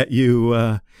that you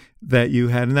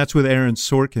had, and that's with Aaron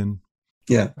Sorkin.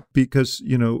 Yeah. Because,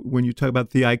 when you talk about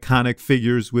the iconic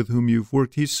figures with whom you've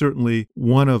worked, he's certainly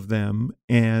one of them.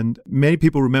 And many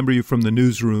people remember you from The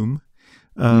Newsroom,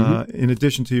 in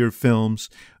addition to your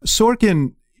films.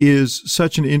 Sorkin is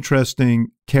such an interesting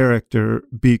character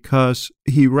because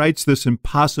he writes this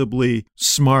impossibly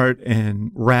smart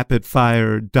and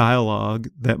rapid-fire dialogue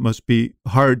that must be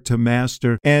hard to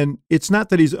master. And it's not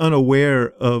that he's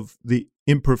unaware of the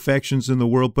imperfections in the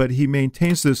world, but he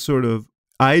maintains this sort of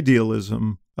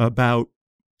idealism about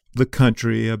the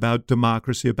country, about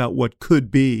democracy, about what could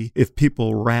be if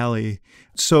people rally.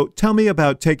 So tell me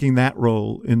about taking that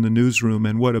role in The Newsroom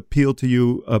and what appealed to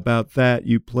you about that.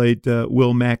 You played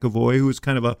Will McAvoy, who was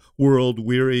kind of a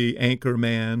world-weary anchor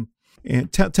man. And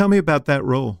tell me about that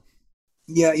role.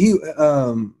 Yeah,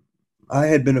 I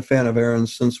had been a fan of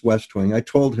Aaron's since West Wing. I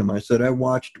told him, I said, I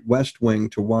watched West Wing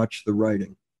to watch the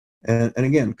writing. And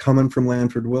again, coming from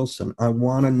Lanford Wilson, I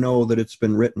want to know that it's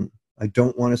been written. I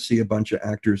don't want to see a bunch of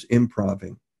actors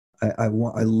improvising. I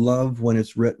love when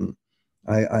it's written.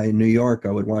 In New York,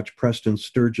 I would watch Preston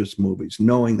Sturges movies,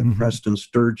 knowing that Preston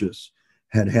Sturges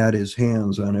had his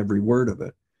hands on every word of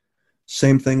it.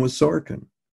 Same thing with Sorkin.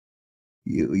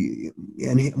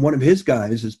 One of his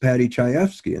guys is Paddy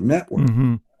Chayefsky in Network.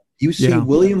 Mm-hmm. You see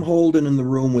William Holden in the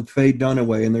room with Faye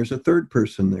Dunaway, and there's a third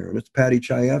person there, and it's Paddy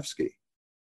Chayefsky.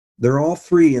 They're all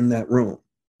three in that room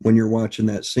when you're watching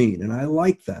that scene, and I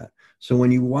like that. So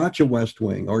when you watch a West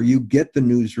Wing or you get the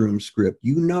newsroom script,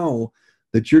 you know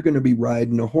that you're going to be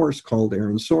riding a horse called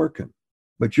Aaron Sorkin,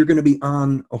 but you're going to be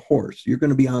on a horse. You're going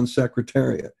to be on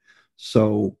Secretariat.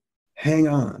 So hang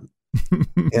on.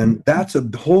 And that's a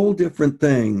whole different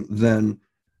thing than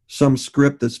some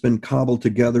script that's been cobbled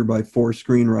together by 4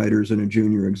 screenwriters and a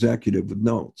junior executive with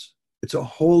notes. It's a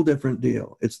whole different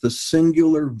deal. It's the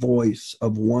singular voice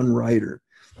of one writer.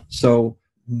 So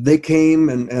they came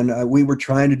and we were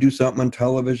trying to do something on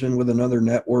television with another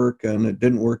network, and it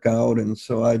didn't work out. And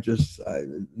so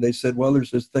they said, well,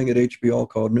 there's this thing at HBO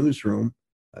called Newsroom,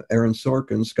 Aaron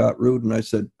Sorkin, Scott Rudin. I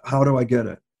said, how do I get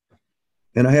it?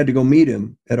 And I had to go meet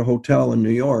him at a hotel in New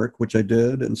York, which I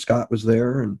did. And Scott was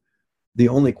there. And the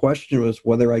only question was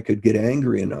whether I could get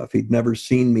angry enough. He'd never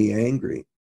seen me angry.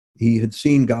 He had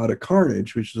seen God of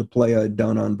Carnage, which is a play I'd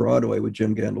done on Broadway with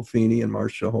Jim Gandolfini and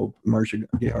Marcia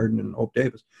Gayarden and Hope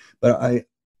Davis. But I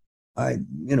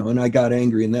got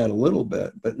angry in that a little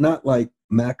bit, but not like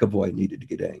McAvoy needed to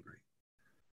get angry.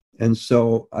 And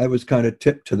so I was kind of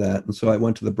tipped to that. And so I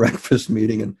went to the breakfast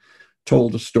meeting and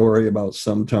told a story about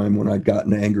some time when I'd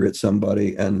gotten angry at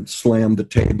somebody and slammed the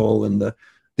table, and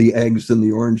the eggs and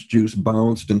the orange juice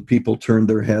bounced, and people turned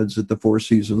their heads at the Four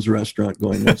Seasons restaurant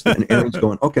going, and Aaron's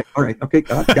going, okay, all right, okay,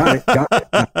 got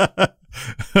it.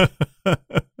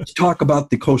 Let's talk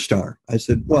about the co-star. I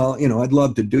said, well, I'd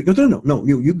love to do it. He goes, no,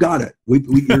 you got it.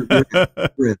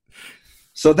 You're in.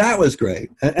 So that was great.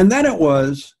 And then it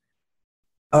was,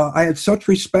 I had such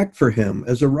respect for him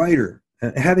as a writer.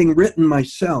 Having written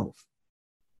myself,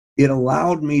 it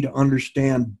allowed me to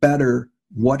understand better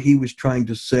what he was trying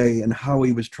to say and how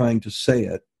he was trying to say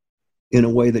it in a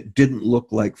way that didn't look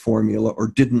like formula or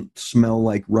didn't smell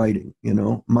like writing.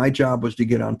 My job was to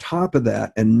get on top of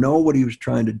that and know what he was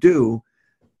trying to do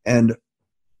and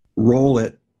roll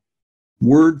it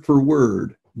word for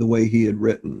word the way he had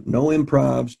written. No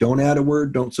improvs, don't add a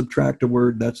word, don't subtract a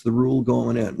word. That's the rule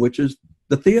going in, which is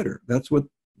the theater. That's what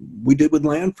we did with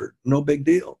Lanford. No big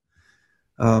deal.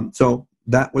 So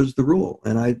that was the rule.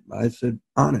 And I said,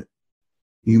 on it.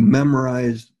 You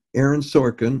memorized Aaron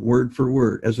Sorkin word for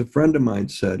word. As a friend of mine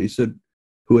said, he said,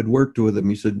 who had worked with him,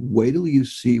 he said, wait till you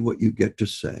see what you get to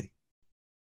say.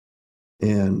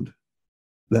 And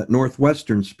that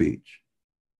Northwestern speech.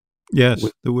 Yes,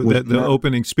 the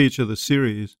opening speech of the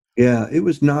series. Yeah, it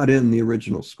was not in the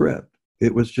original script.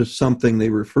 It was just something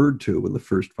they referred to in the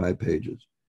first 5 pages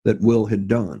that Will had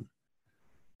done.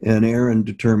 And Aaron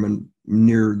determined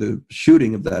near the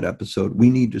shooting of that episode, we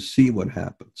need to see what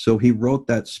happened. So he wrote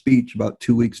that speech about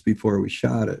 2 weeks before we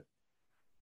shot it.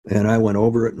 And I went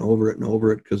over it and over it and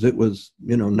over it because it was,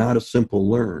 not a simple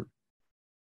learn.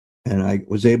 And I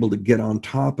was able to get on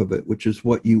top of it, which is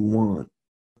what you want.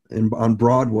 And on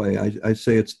Broadway, I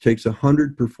say it takes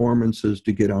 100 performances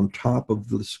to get on top of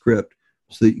the script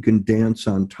so that you can dance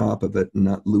on top of it and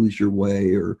not lose your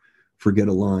way or forget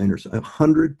a line or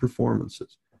 100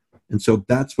 performances. And so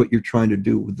that's what you're trying to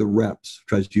do with the reps,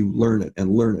 tries to learn it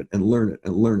and learn it and learn it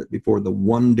and learn it before the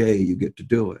one day you get to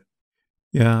do it.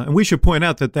 Yeah, and we should point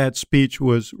out that speech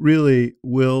was really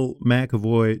Will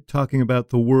McAvoy talking about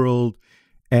the world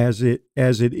as it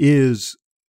is,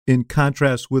 in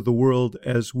contrast with the world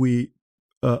as we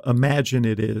imagine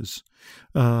it is,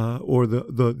 or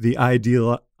the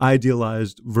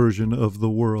idealized version of the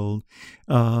world.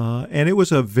 And it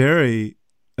was a very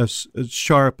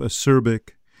sharp,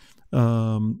 acerbic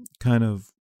kind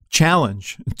of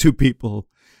challenge to people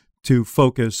to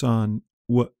focus on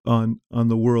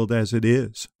the world as it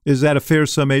is. Is that a fair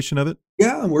summation of it?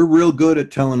 Yeah, we're real good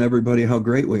at telling everybody how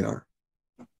great we are.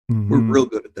 Mm-hmm. We're real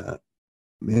good at that.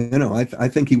 I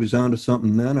think he was onto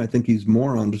something then. I think he's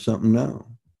more onto something now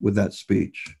with that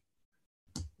speech.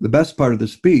 The best part of the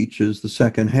speech is the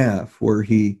second half where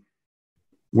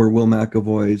Will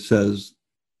McAvoy says,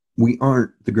 we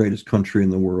aren't the greatest country in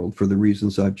the world for the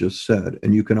reasons I've just said,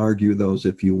 and you can argue those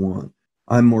if you want.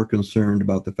 I'm more concerned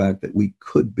about the fact that we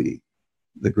could be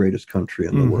the greatest country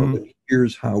in the world. And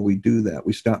here's how we do that.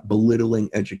 We stop belittling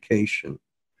education.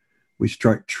 We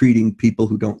start treating people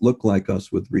who don't look like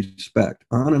us with respect.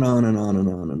 On and on and on and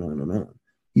on and on and on.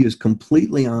 He is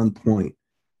completely on point,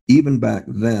 even back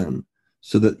then,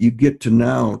 so that you get to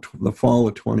now, the fall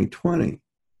of 2020,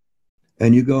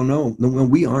 and you go, no,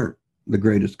 we aren't the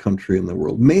greatest country in the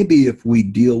world. Maybe if we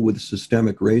deal with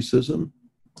systemic racism,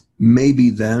 maybe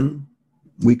then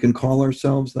we can call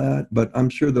ourselves that, but I'm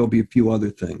sure there'll be a few other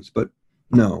things. But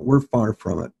no, we're far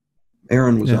from it.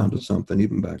 Aaron was Yeah. onto something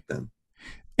even back then.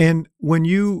 And when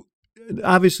you,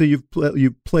 obviously you've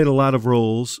played a lot of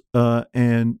roles,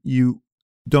 and you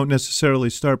don't necessarily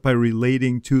start by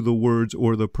relating to the words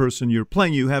or the person you're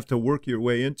playing. You have to work your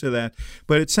way into that.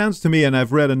 But it sounds to me, and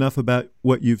I've read enough about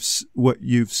what you've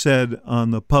said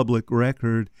on the public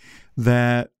record,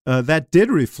 that that did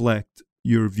reflect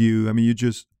your view. I mean, you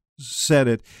just said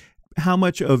it. How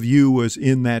much of you was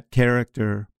in that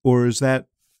character, or was that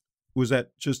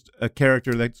just a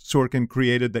character that Sorkin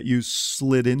created that you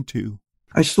slid into?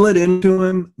 I slid into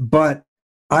him, but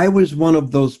I was one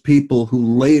of those people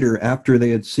who later, after they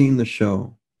had seen the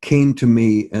show, came to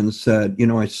me and said,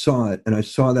 I saw it, and I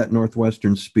saw that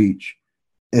Northwestern speech,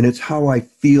 and it's how I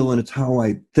feel and it's how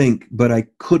I think, but I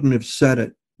couldn't have said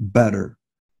it better.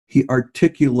 He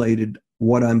articulated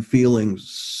what I'm feeling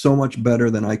so much better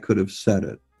than I could have said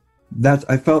it.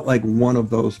 I felt like one of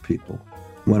those people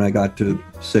when I got to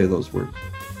say those words.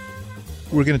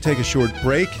 We're going to take a short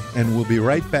break, and we'll be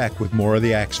right back with more of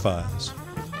the Axe Files.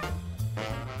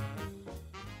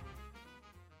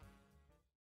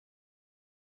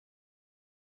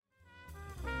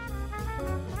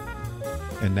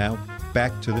 And now,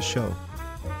 back to the show.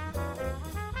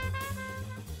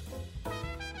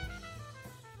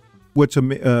 What's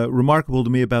remarkable to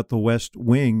me about The West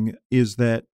Wing is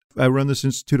that I run this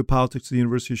Institute of Politics at the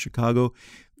University of Chicago,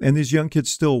 and these young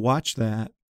kids still watch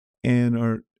that and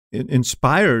are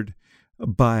inspired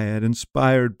by it,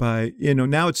 inspired by,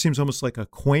 now it seems almost like a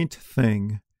quaint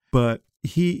thing, but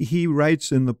he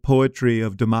writes in the poetry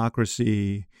of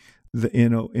democracy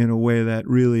in a way that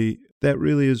really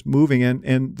is moving.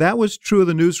 And that was true of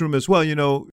the newsroom as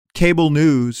well. Cable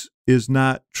news is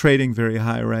not trading very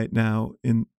high right now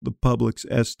in the public's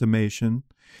estimation.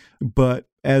 But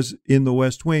as in The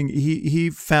West Wing, he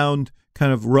found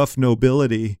kind of rough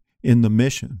nobility in the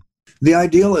mission. The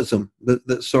idealism that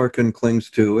Sorkin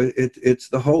clings to, it's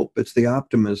the hope, it's the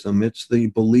optimism, it's the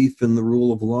belief in the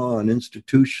rule of law and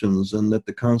institutions, and that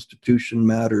the Constitution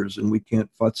matters and we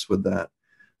can't futz with that.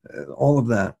 All of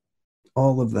that.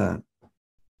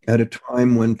 At a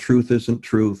time when truth isn't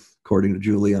truth, according to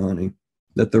Giuliani,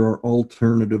 that there are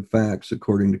alternative facts,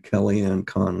 according to Kellyanne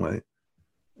Conway,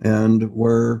 and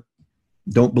where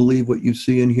don't believe what you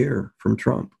see and hear from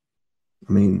Trump.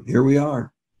 I mean, here we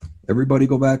are. Everybody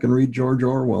go back and read George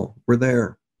Orwell. We're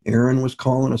there. Aaron was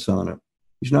calling us on it.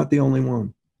 He's not the only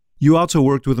one. You also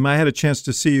worked with him. I had a chance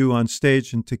to see you on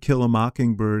stage in To Kill a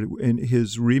Mockingbird in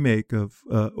his remake of,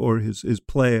 or his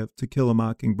play of To Kill a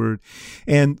Mockingbird.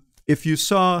 And if you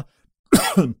saw,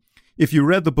 if you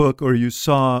read the book or you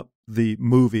saw the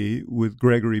movie with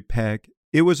Gregory Peck,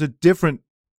 it was a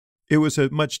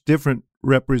much different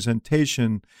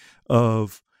representation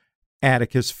of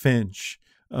Atticus Finch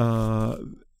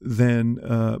than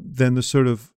the sort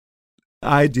of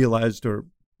idealized or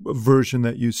version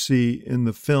that you see in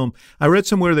the film. I read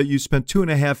somewhere that you spent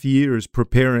 2.5 years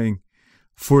preparing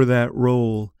for that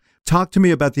role. Talk to me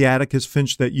about the Atticus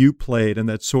Finch that you played and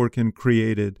that Sorkin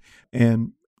created,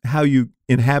 and how you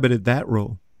inhabited that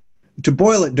role. To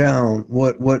boil it down,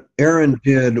 what Aaron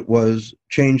did was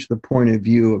change the point of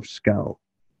view of Scout.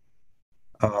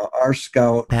 Our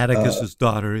Scout, Atticus's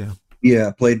daughter,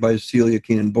 played by Celia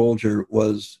Keenan Bolger,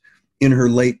 was in her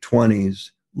late 20s,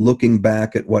 looking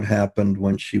back at what happened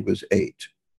when she was 8.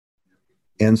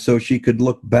 And so she could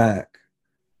look back,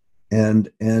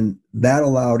 and that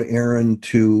allowed Aaron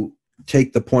to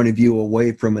take the point of view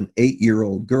away from an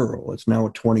 8-year-old girl. It's now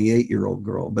a 28-year-old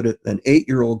girl, but an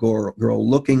 8-year-old girl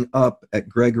looking up at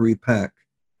Gregory Peck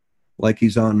like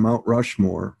he's on Mount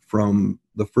Rushmore from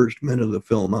the first minute of the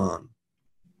film on.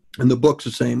 And the book's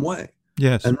the same way.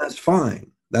 Yes. And that's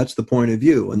fine. That's the point of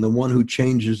view. And the one who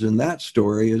changes in that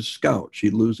story is Scout.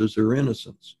 She loses her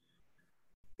innocence.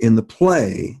 In the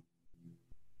play,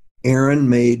 Aaron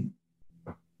made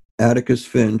Atticus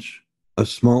Finch a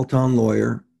small-town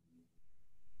lawyer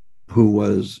who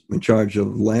was in charge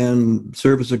of land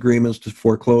service agreements to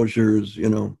foreclosures,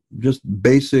 just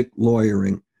basic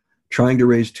lawyering, trying to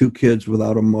raise 2 kids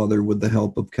without a mother with the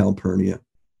help of Calpurnia.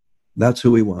 That's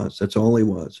who he was. That's all he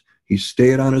was. He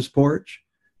stayed on his porch.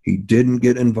 He didn't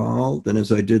get involved. And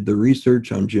as I did the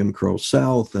research on Jim Crow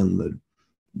South and the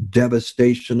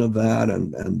devastation of that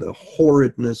and the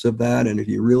horridness of that, and if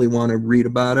you really want to read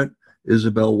about it,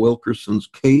 Isabel Wilkerson's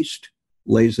Cased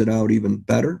lays it out even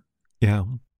better. Yeah.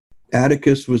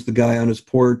 Atticus was the guy on his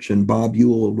porch, and Bob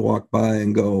Ewell would walk by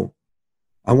and go,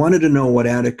 I wanted to know what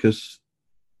Atticus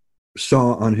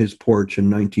saw on his porch in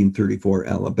 1934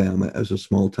 Alabama as a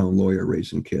small-town lawyer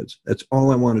raising kids. That's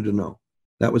all I wanted to know.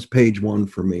 That was page 1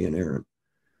 for me and Aaron.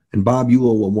 And Bob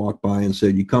Ewell will walk by and say,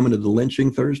 you coming to the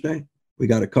lynching Thursday? We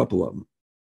got a couple of them.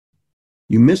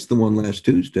 You missed the one last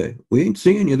Tuesday. We ain't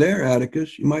seeing you there,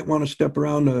 Atticus. You might want to step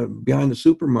around behind the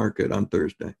supermarket on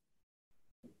Thursday.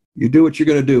 You do what you're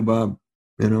going to do, Bob.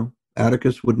 You know,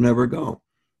 Atticus would never go.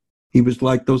 He was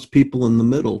like those people in the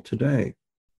middle today.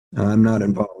 I'm not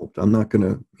involved. I'm not going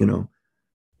to, you know.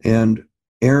 And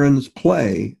Aaron's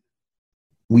play,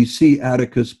 we see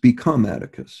Atticus become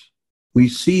Atticus. We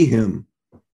see him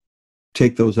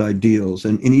take those ideals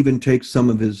and even take some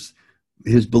of his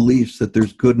beliefs that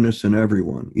there's goodness in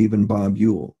everyone, even Bob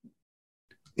Ewell.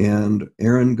 And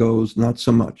Aaron goes, not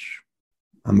so much.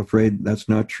 I'm afraid that's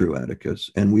not true,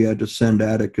 Atticus. And we had to send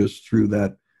Atticus through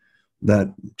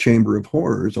that chamber of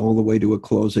horrors all the way to a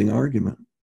closing argument,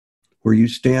 where you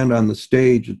stand on the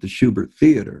stage at the Shubert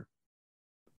Theater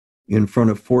in front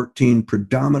of 14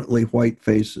 predominantly white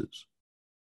faces,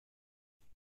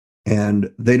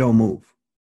 and they don't move.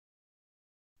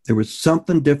 There was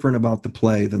something different about the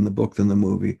play than the book, than the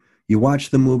movie. You watch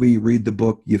the movie, you read the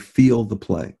book, you feel the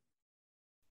play.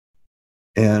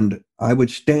 And I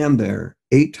would stand there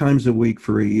 8 times a week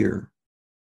for a year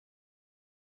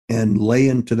and lay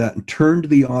into that and turn to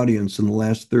the audience in the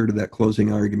last third of that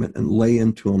closing argument and lay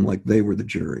into them like they were the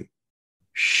jury.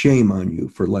 Shame on you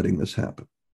for letting this happen.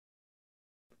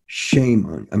 Shame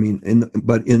on you. I mean,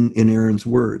 in Aaron's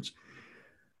words,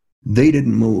 they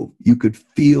didn't move. You could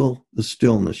feel the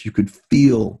stillness. You could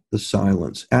feel the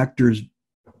silence. Actors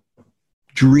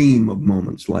dream of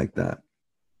moments like that.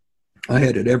 I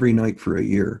had it every night for a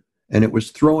year, and it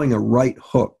was throwing a right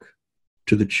hook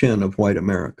to the chin of white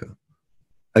America.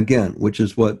 Again, which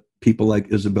is what people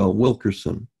like Isabel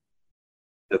Wilkerson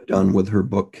have done with her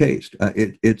book Cased.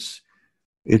 It's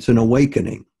an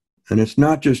awakening, and it's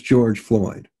not just George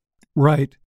Floyd.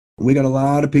 Right. We got a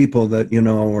lot of people that, you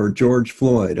know, are George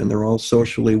Floyd, and they're all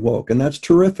socially woke, and that's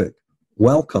terrific.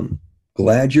 Welcome.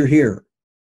 Glad you're here.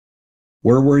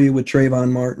 Where were you with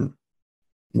Trayvon Martin?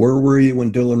 Where were you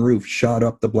when Dylan Roof shot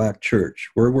up the black church?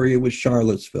 Where were you with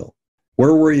Charlottesville?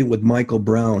 Where were you with Michael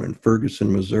Brown in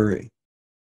Ferguson, Missouri?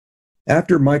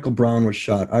 After Michael Brown was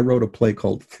shot, I wrote a play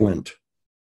called Flint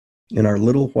in our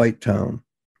little white town,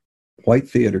 white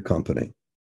theater company,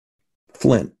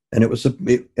 Flint. And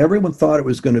everyone thought it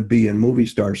was going to be a movie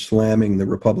star slamming the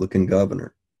Republican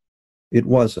governor. It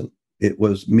wasn't. It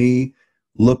was me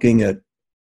looking at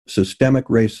systemic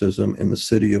racism in the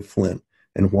city of Flint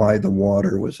and why the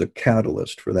water was a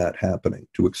catalyst for that happening,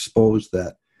 to expose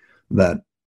that,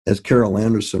 as Carol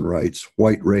Anderson writes,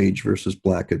 white rage versus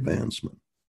black advancement.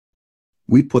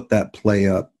 We put that play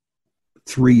up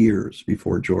 3 years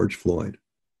before George Floyd,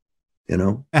 you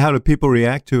know? How do people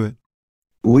react to it?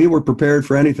 We were prepared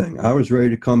for anything. I was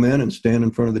ready to come in and stand in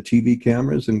front of the TV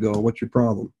cameras and go, what's your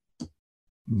problem?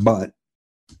 But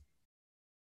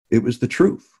it was the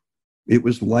truth. It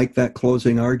was like that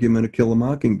closing argument of Kill a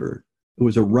Mockingbird. It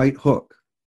was a right hook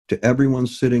to everyone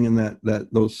sitting in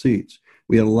those seats.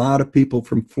 We had a lot of people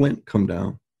from Flint come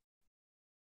down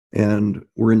and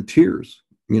were in tears.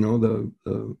 You know,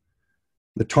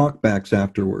 the talkbacks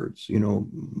afterwards, you know,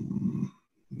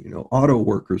 auto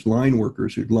workers, line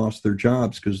workers who'd lost their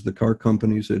jobs because the car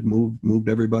companies had moved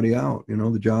everybody out. You know,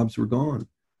 the jobs were gone,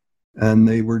 and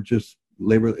it was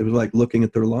like looking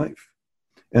at their life.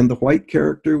 And the white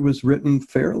character was written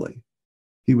fairly.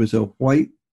 He was a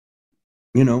white,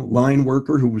 you know, line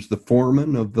worker who was the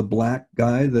foreman of the black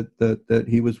guy that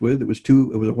he was with. It was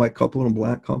a white couple and a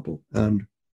black couple, and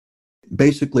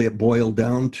basically it boiled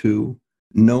down to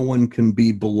no one can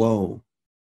be below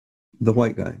the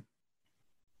white guy.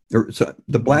 So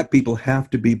the black people have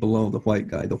to be below the white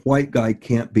guy. The white guy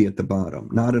can't be at the bottom,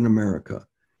 not in America.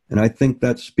 And I think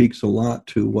that speaks a lot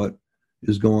to what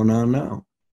is going on now,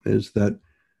 is that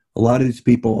a lot of these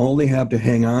people, all they have to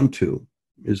hang on to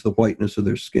is the whiteness of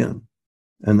their skin.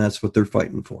 And that's what they're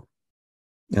fighting for.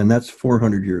 And that's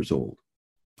 400 years old.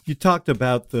 You talked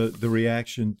about the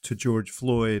reaction to George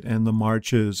Floyd and the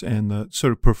marches and the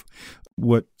sort of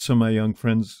what some of my young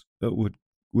friends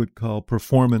would call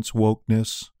performance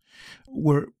wokeness,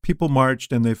 where people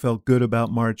marched and they felt good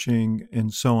about marching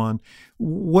and so on.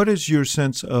 What is your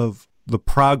sense of the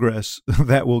progress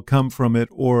that will come from it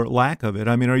or lack of it?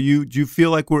 I mean, do you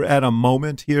feel like we're at a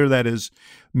moment here that is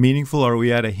meaningful? Are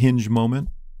we at a hinge moment?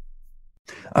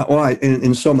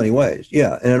 In so many ways,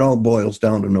 yeah. And it all boils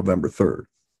down to November 3rd.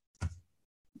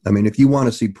 I mean, if you want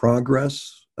to see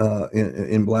progress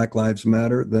in Black Lives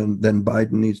Matter, then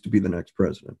Biden needs to be the next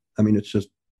president. I mean,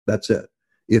 that's it.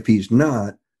 If he's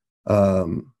not,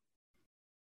 hang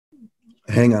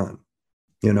on,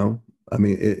 you know. I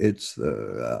mean,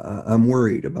 I'm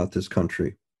worried about this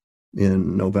country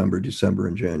in November, December,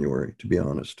 and January, to be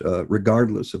honest,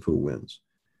 regardless of who wins.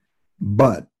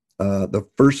 But the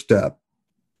first step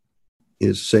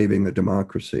is saving a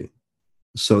democracy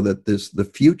so that the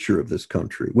future of this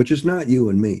country, which is not you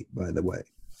and me, by the way.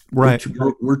 Right.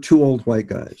 We're two old white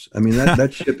guys. I mean,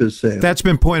 that ship is sailed. That's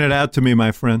been pointed out to me,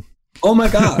 my friend. Oh my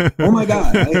God. No,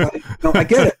 I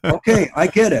get it. Okay, I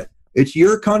get it. It's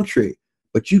your country,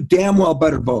 but you damn well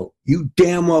better vote. You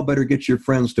damn well better get your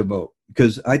friends to vote,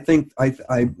 because I think I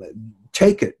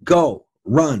take it, go,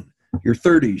 run. Your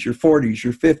 30s, your 40s,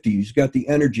 your 50s, you got the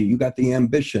energy, you got the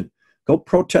ambition. Go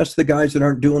protest the guys that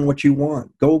aren't doing what you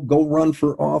want. Go run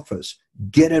for office.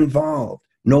 Get involved.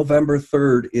 November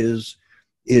 3rd is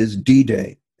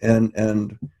D-Day,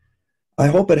 and I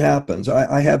hope it happens.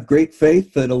 I have great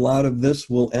faith that a lot of this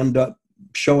will end up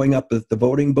showing up at the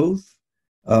voting booth.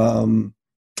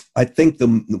 I think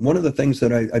one of the things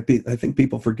that I think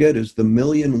people forget is the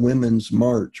Million Women's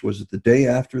March was the day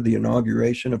after the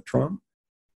inauguration of Trump.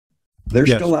 They're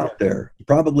still out there,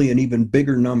 probably in even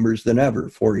bigger numbers than ever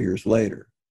 4 years later.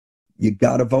 You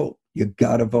got to vote. You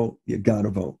got to vote. You got to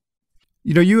vote.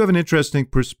 You know, you have an interesting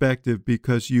perspective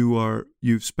because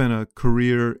you've spent a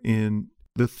career in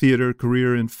the theater,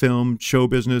 career in film, show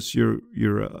business. You're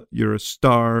a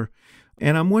star.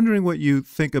 And I'm wondering what you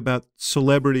think about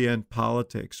celebrity and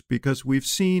politics, because we've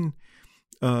seen,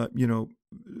 how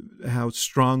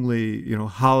strongly,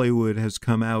 Hollywood has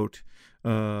come out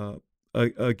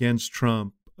against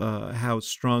Trump, how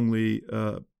strongly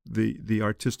the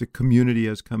artistic community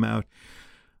has come out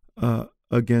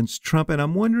against Trump. And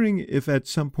I'm wondering if at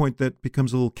some point that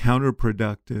becomes a little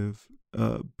counterproductive,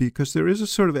 because there is a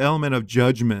sort of element of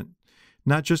judgment,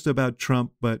 not just about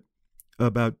Trump, but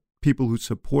about people who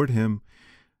support him,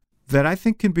 that I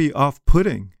think can be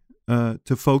off-putting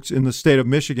to folks in the state of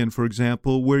Michigan, for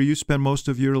example, where you spend most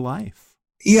of your life.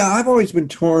 Yeah, I've always been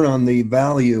torn on the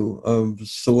value of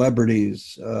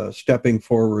celebrities stepping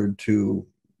forward to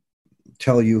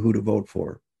tell you who to vote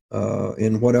for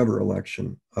in whatever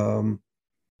election.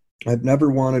 I've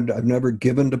never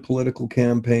given to political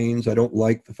campaigns. I don't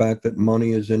like the fact that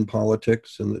money is in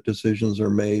politics and that decisions are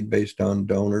made based on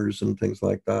donors and things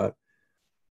like that.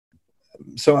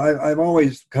 So I've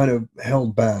always kind of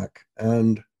held back.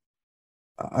 And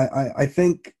I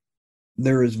think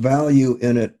there is value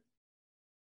in it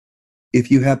if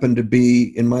you happen to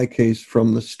be, in my case,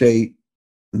 from the state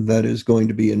that is going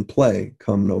to be in play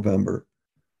come November.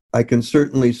 I can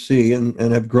certainly see and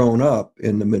have grown up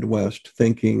in the Midwest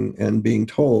thinking and being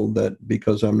told that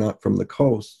because I'm not from the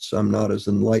coasts, I'm not as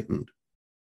enlightened.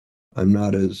 I'm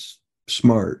not as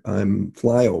smart. I'm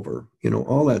flyover,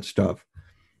 all that stuff.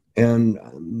 And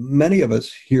many of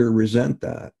us here resent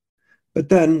that. But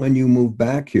then when you move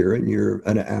back here and you're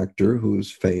an actor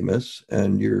who's famous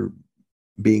and you're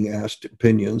being asked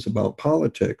opinions about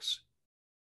politics,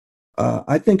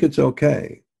 I think it's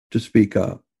okay to speak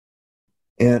up.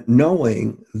 And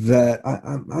knowing that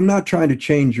I'm not trying to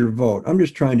change your vote. I'm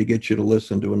just trying to get you to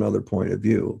listen to another point of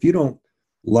view. If you don't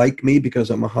like me because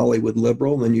I'm a Hollywood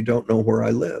liberal, then you don't know where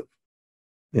I live.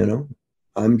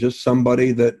 I'm just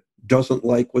somebody that doesn't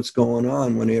like what's going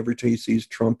on whenever he sees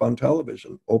Trump on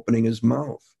television, opening his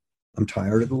mouth. I'm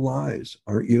tired of the lies.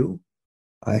 Aren't you?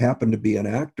 I happen to be an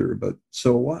actor, but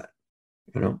so what?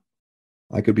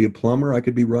 I could be a plumber. I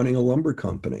could be running a lumber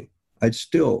company. I'd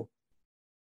still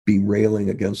be railing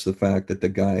against the fact that the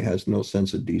guy has no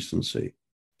sense of decency,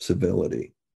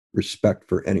 civility, respect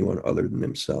for anyone other than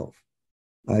himself.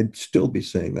 I'd still be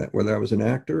saying that, whether I was an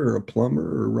actor or a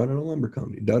plumber or running a lumber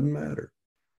company. Doesn't matter.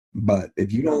 But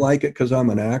if you don't like it because I'm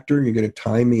an actor and you're going to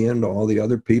tie me into all the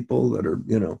other people that are,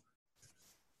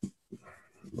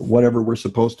 whatever we're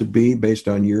supposed to be based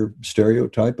on your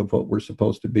stereotype of what we're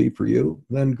supposed to be for you,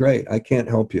 then great. I can't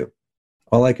help you.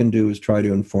 All I can do is try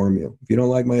to inform you. If you don't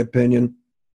like my opinion,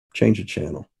 change the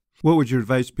channel. What would your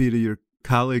advice be to your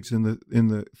colleagues in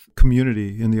the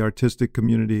community, in the artistic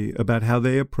community, about how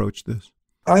they approach this?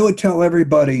 I would tell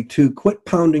everybody to quit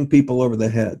pounding people over the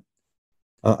head.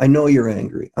 I know you're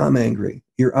angry. I'm angry.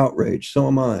 You're outraged. So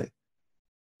am I.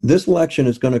 This election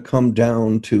is going to come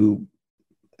down to,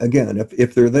 again,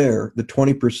 if they're there, the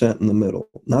 20% in the middle,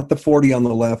 not the 40 on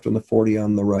the left and the 40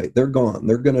 on the right. They're gone.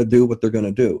 They're going to do what they're going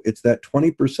to do. It's that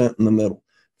 20% in the middle.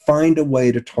 Find a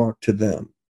way to talk to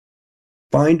them.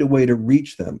 Find a way to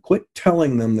reach them. Quit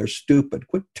telling them they're stupid.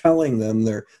 Quit telling them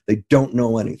they don't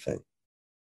know anything.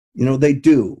 They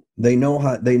do. They know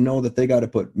that they got to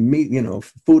put meat,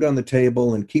 food on the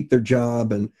table and keep their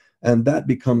job, and that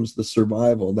becomes the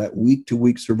survival, that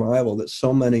week-to-week survival that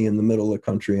so many in the middle of the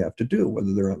country have to do,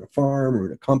 whether they're on a farm or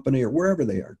in a company or wherever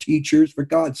they are. Teachers, for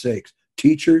God's sakes,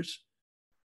 teachers.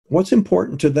 What's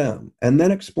important to them? And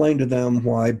then explain to them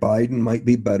why Biden might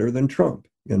be better than Trump,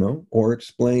 or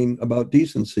explain about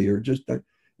decency, or just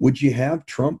Would you have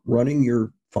Trump running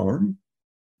your farm?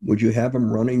 Would you have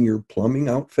him running your plumbing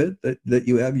outfit that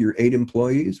you have your 8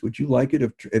 employees? Would you like it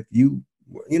if you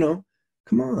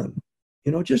come on,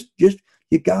 just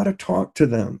you got to talk to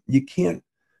them. You can't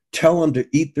tell them to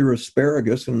eat their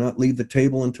asparagus and not leave the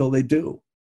table until they do,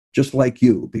 just like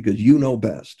you, because you know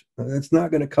best. That's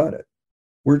not going to cut it.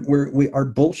 Our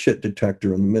bullshit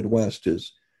detector in the Midwest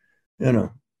is,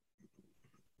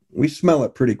 we smell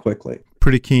it pretty quickly.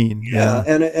 Pretty keen. Yeah.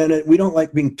 And we don't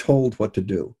like being told what to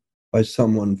do by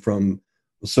someone from,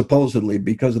 supposedly,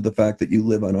 because of the fact that you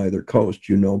live on either coast,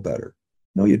 you know better.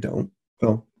 No, you don't.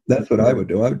 Well, that's what I would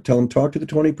do. I would tell them, talk to the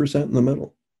 20% in the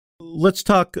middle. Let's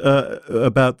talk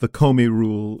about the Comey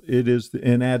Rule. It is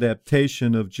an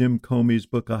adaptation of Jim Comey's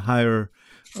book, A Higher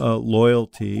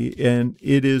Loyalty, and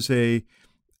it is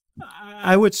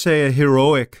I would say, a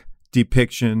heroic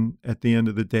depiction at the end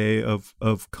of the day of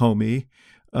Comey.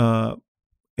 But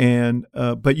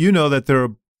that there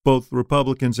are both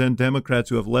Republicans and Democrats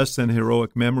who have less than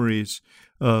heroic memories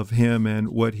of him and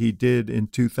what he did in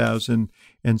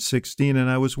 2016. And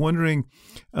I was wondering,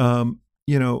 how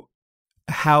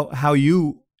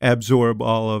you absorb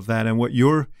all of that and what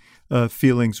your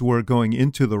feelings were going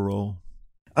into the role.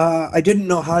 I didn't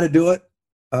know how to do it.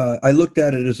 I looked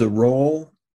at it as a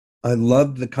role. I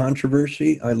loved the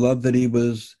controversy. I loved that he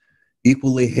was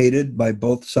equally hated by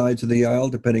both sides of the aisle,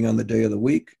 depending on the day of the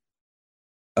week.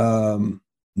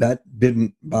 That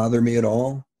didn't bother me at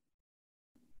all.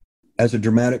 As a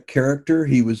dramatic character,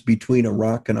 he was between a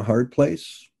rock and a hard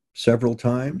place several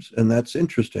times, and that's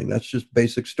interesting. That's just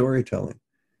basic storytelling.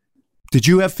 Did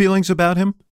you have feelings about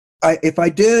him? If I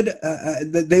did,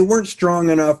 they weren't strong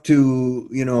enough to,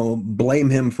 blame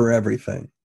him for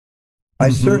everything. I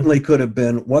certainly could have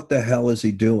been, what the hell is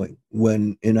he doing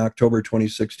when in October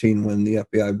 2016, when the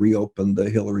FBI reopened the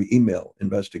Hillary email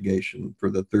investigation for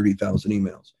the 30,000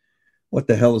 emails? What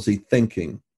the hell is he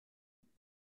thinking?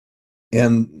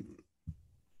 And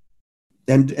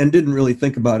didn't really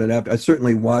think about it after. I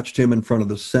certainly watched him in front of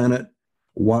the Senate,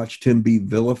 watched him be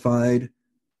vilified,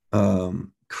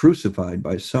 crucified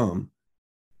by some.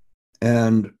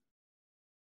 And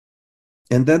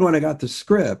then when I got the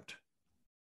script,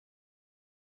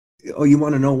 oh, you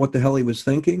want to know what the hell he was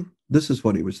thinking? This is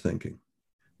what he was thinking.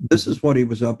 This is what he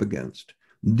was up against.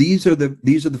 These are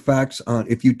the facts on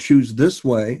if you choose this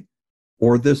way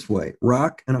or this way,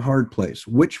 rock and a hard place.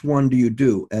 Which one do you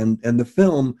do? And the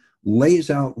film lays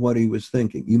out what he was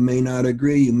thinking. You may not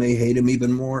agree. You may hate him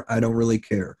even more. I don't really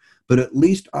care. But at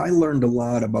least I learned a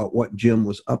lot about what Jim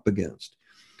was up against.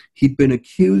 He'd been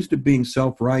accused of being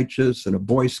self-righteous and a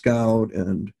Boy Scout,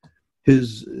 and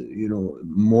his,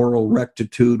 moral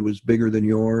rectitude was bigger than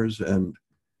yours. And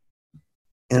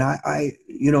I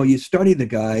you study the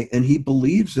guy, and he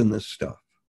believes in this stuff.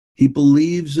 He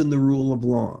believes in the rule of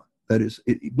law. That is,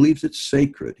 he believes it's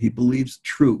sacred. He believes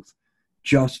truth,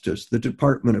 justice, the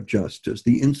Department of Justice,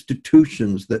 the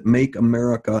institutions that make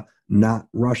America not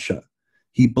Russia.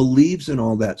 He believes in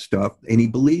all that stuff, and he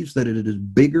believes that it is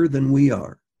bigger than we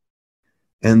are,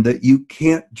 and that you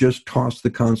can't just toss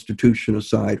the Constitution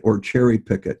aside or cherry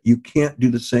pick it. You can't do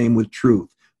the same with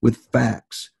truth, with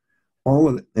facts, all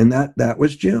of it. And that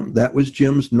was Jim. That was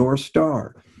Jim's North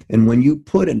Star. And when you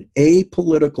put an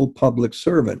apolitical public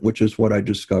servant, which is what I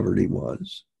discovered he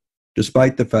was,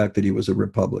 despite the fact that he was a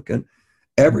Republican,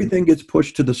 everything gets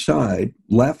pushed to the side,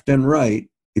 left and right.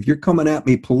 If you're coming at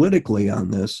me politically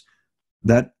on this,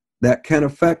 that can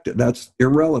affect it. That's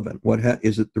irrelevant.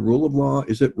 Is it the rule of law?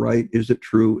 Is it right? Is it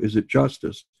true? Is it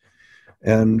justice?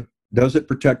 And does it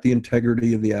protect the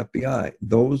integrity of the FBI?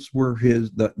 Those were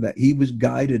that he was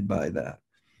guided by that.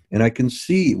 And I can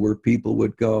see where people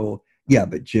would go, yeah,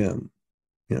 but Jim,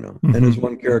 and as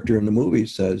one character in the movie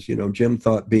says, Jim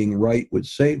thought being right would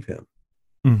save him.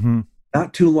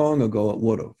 Not too long ago, it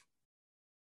would have,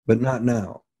 but not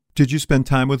now. Did you spend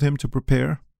time with him to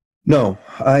prepare? No,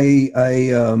 I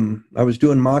was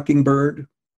doing Mockingbird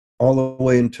all the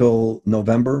way until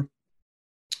November.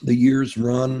 The year's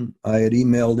run, I had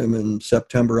emailed him in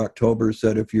September, October,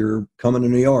 said, if you're coming to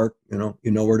New York, you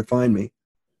know where to find me.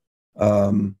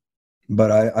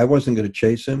 But I wasn't going to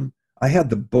chase him. I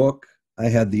had the book. I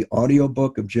had the audio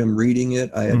book of Jim reading it.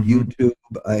 I had YouTube.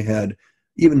 I had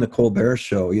even the Colbert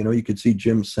Show. You could see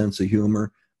Jim's sense of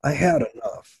humor. I had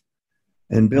enough.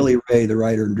 And Billy Ray, the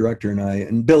writer and director,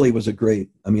 and Billy was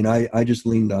I just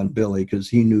leaned on Billy because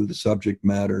he knew the subject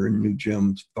matter and knew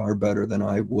Jim far better than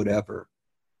I would ever.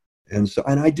 And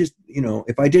I just,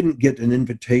 if I didn't get an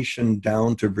invitation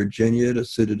down to Virginia to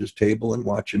sit at his table and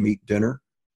watch him eat dinner,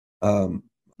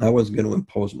 I wasn't going to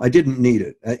impose him. I didn't need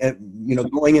it.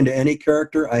 Going into any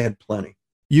character, I had plenty.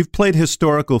 you've played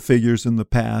historical figures in the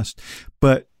past,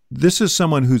 but this is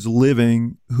someone who's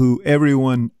living, who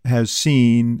everyone has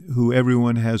seen, who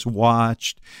everyone has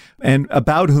watched, and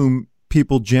about whom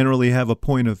people generally have a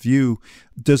point of view.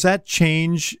 Does that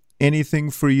change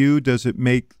anything for you? Does it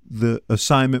make the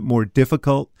assignment more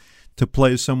difficult to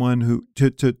play someone who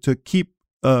to keep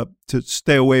to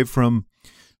stay away from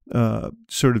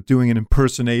sort of doing an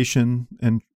impersonation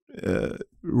and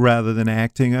rather than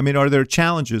acting? I mean, are there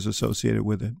challenges associated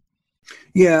with it?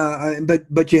 Yeah,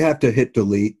 but you have to hit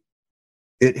delete.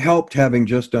 It helped having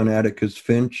just done Atticus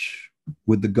Finch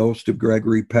with the ghost of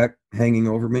Gregory Peck hanging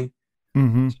over me.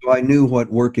 Mm-hmm. So I knew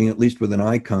what working, at least with an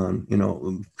icon,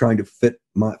 trying to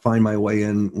find my way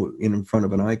in front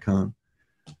of an icon.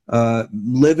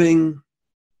 Living,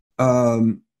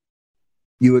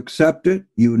 you accept it.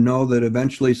 You know that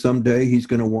eventually someday he's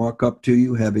going to walk up to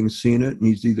you having seen it, and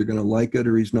he's either going to like it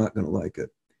or he's not going to like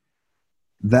it.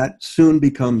 That soon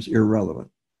becomes irrelevant.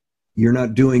 You're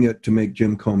not doing it to make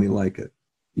Jim Comey like it.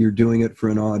 You're doing it for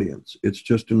an audience. It's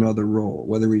just another role.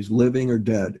 Whether he's living or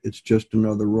dead, it's just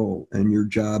another role. And your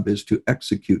job is to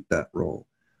execute that role,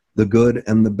 the good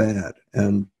and the bad.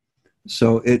 And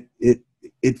so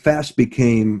it fast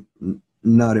became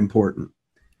not important.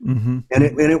 Mm-hmm. And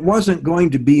it wasn't going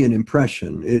to be an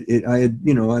impression. I had,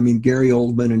 Gary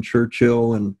Oldman and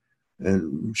Churchill and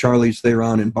Charlize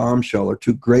Theron and Bombshell are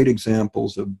two great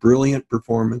examples of brilliant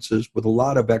performances with a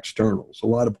lot of externals, a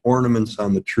lot of ornaments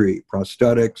on the tree,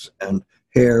 prosthetics and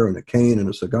hair and a cane and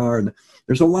a cigar. And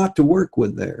there's a lot to work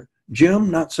with there. Jim,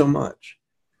 not so much.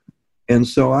 And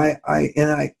so I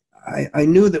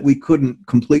knew that we couldn't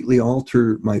completely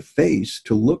alter my face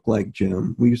to look like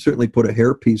Jim. We certainly put a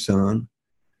hairpiece on,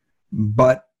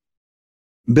 but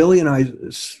Billy and I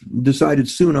decided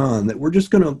soon on that we're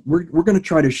going to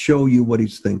try to show you what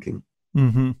he's thinking.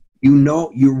 Mm-hmm.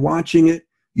 You're watching it.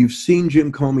 You've seen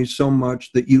Jim Comey so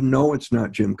much that you know it's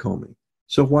not Jim Comey.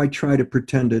 So why try to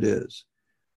pretend it is?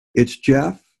 It's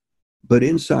Jeff, but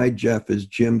inside Jeff is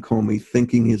Jim Comey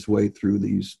thinking his way through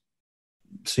these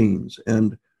scenes.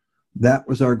 And that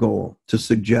was our goal, to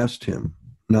suggest him,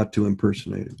 not to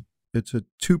impersonate him. It's a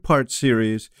 2-part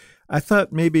series. I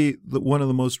thought maybe one of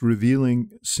the most revealing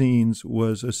scenes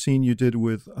was a scene you did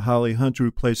with Holly Hunter,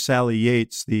 who plays Sally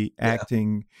Yates, the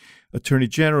acting attorney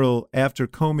general, after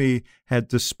Comey had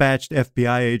dispatched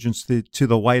FBI agents to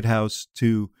the White House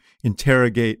to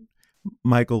interrogate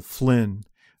Michael Flynn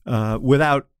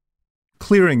without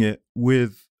clearing it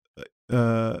with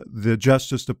the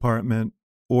Justice Department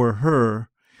or her.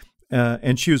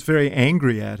 And she was very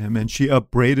angry at him, and she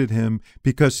upbraided him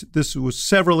because this was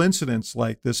several incidents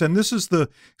like this. And this is the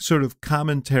sort of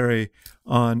commentary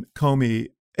on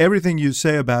Comey. Everything you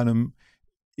say about him,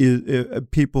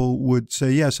 people would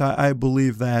say, yes, I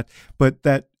believe that, but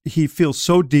that he feels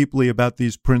so deeply about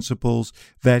these principles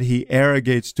that he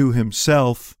arrogates to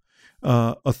himself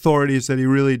authorities that he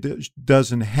really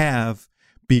doesn't have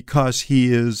because he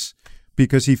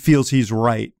feels he's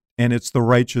right. And it's the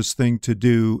righteous thing to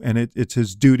do, and it's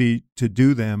his duty to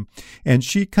do them. And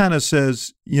she kind of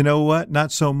says, you know what,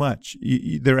 not so much.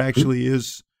 There actually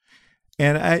is.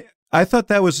 And I thought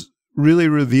that was really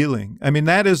revealing. I mean,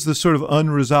 that is the sort of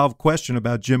unresolved question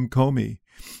about Jim Comey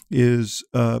is,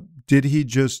 did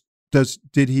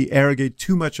he arrogate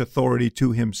too much authority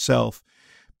to himself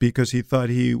because he thought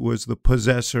he was the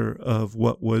possessor of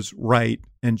what was right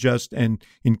and just and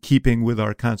in keeping with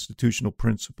our constitutional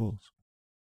principles?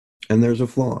 And there's a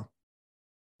flaw,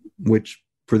 which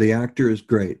for the actor is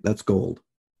great. That's gold.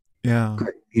 Yeah.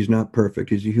 Great. He's not perfect.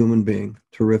 He's a human being.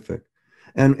 Terrific.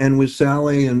 And with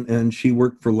Sally, and she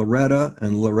worked for Loretta,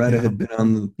 and Loretta had been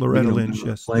on the Lynch,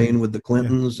 yes, plane with the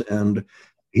Clintons, and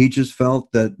he just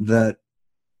felt that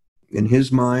in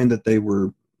his mind that they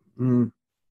were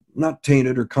not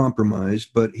tainted or compromised,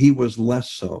 but he was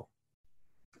less so.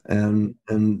 And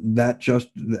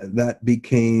that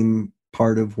became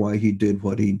part of why he did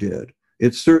what he did.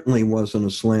 It certainly wasn't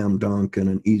a slam dunk and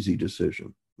an easy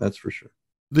decision. That's for sure.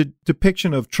 The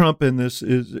depiction of Trump in this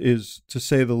is to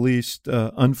say the least,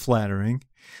 unflattering.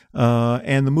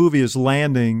 And the movie is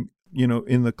landing,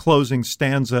 in the closing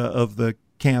stanza of the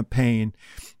campaign.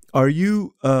 Are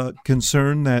you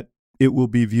concerned that it will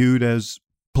be viewed as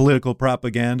political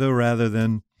propaganda rather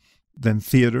than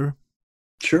theater?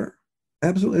 Sure.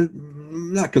 Absolutely.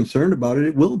 I'm not concerned about it.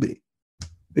 It will be.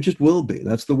 It just will be.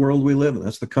 That's the world we live in.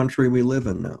 That's the country we live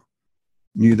in now.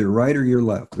 You're either right or you're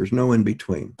left. There's no in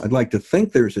between. I'd like to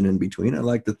think there's an in between. I'd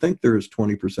like to think there is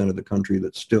 20% of the country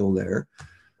that's still there,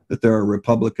 that there are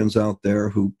Republicans out there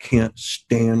who can't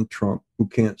stand Trump, who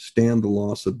can't stand the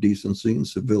loss of decency and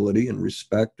civility and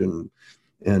respect and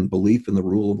and belief in the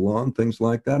rule of law and things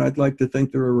like that. I'd like to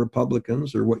think there are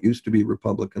Republicans, or what used to be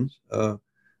Republicans,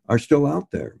 are still out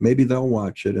there. Maybe they'll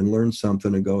watch it and learn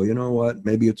something and go, you know what,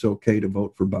 maybe it's okay to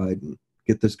vote for Biden,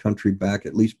 get this country back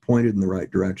at least pointed in the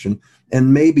right direction.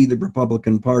 And maybe the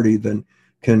Republican Party then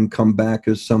can come back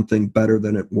as something better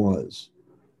than it was,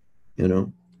 you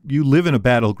know? You live in a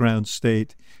battleground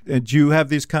state. And do you have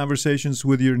these conversations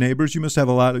with your neighbors? You must have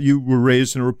you were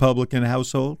raised in a Republican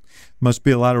household. Must be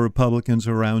a lot of Republicans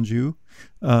around you.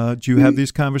 Do you have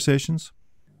these conversations?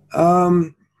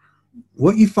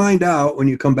 What you find out when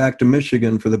you come back to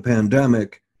Michigan for the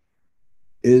pandemic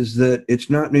is that it's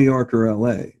not New York or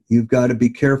LA. You've got to be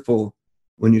careful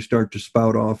when you start to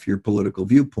spout off your political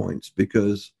viewpoints,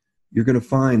 because you're going to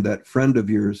find that friend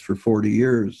of yours for 40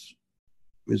 years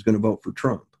is going to vote for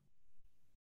Trump.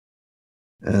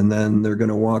 And then they're going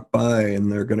to walk by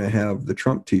and they're going to have the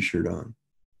Trump t-shirt on.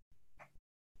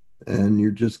 And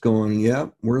you're just going, yeah,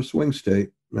 we're a swing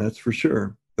state. That's for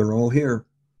sure. They're all here.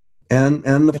 And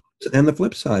the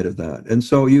flip side of that. And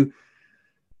so you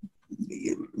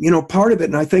know, part of it,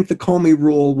 and I think the Comey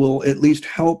rule will at least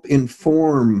help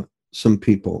inform some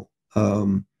people.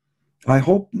 I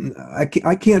hope, I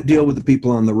can't deal with the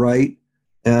people on the right,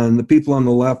 and the people on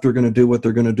the left are going to do what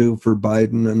they're going to do for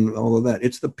Biden and all of that.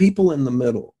 It's the people in the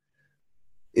middle.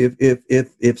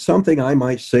 If something I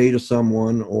might say to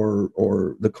someone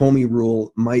or the Comey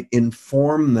rule might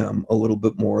inform them a little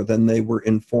bit more than they were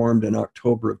informed in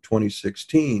October of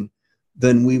 2016,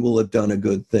 then we will have done a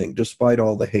good thing, despite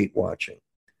all the hate watching.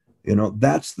 You know,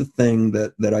 that's the thing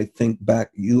that I think back,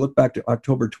 you look back to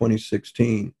October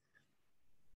 2016,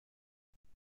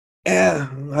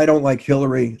 I don't like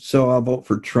Hillary, so I'll vote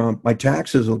for Trump. My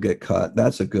taxes will get cut.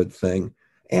 That's a good thing.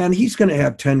 And he's going to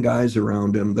have 10 guys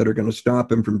around him that are going to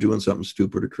stop him from doing something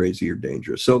stupid or crazy or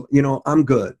dangerous. So, you know, I'm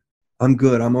good.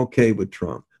 I'm okay with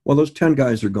Trump. Well, those 10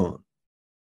 guys are gone.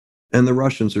 And the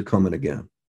Russians are coming again.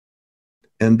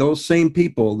 And those same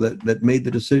people that made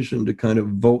the decision to kind of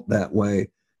vote that way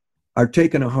are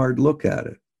taking a hard look at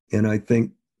it. And I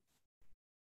think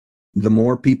the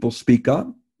more people speak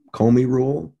up, Comey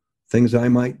rule, things I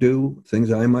might do,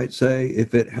 things I might say,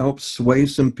 if it helps sway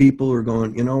some people who are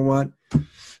going, you know what?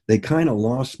 They kind of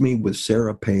lost me with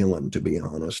Sarah Palin, to be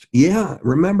honest. Yeah,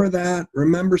 remember that?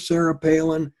 Remember Sarah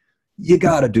Palin? You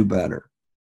got to do better.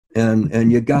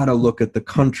 And you got to look at the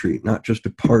country, not just a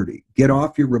party. Get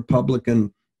off your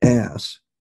Republican ass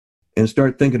and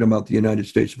start thinking about the United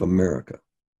States of America.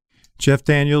 Jeff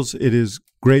Daniels, it is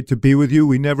great to be with you.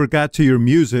 We never got to your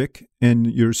music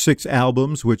and your 6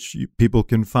 albums, which people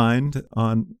can find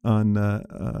on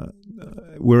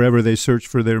wherever they search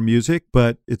for their music.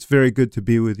 But it's very good to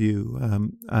be with you.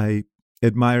 I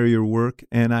admire your work,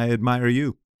 and I admire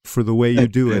you for the way you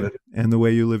do it and the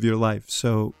way you live your life.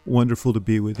 So wonderful to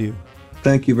be with you.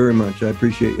 Thank you very much. I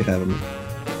appreciate you having me.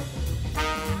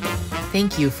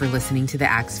 Thank you for listening to The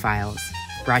Axe Files,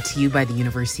 brought to you by the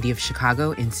University of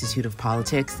Chicago Institute of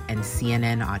Politics and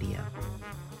CNN Audio.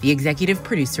 The executive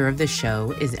producer of the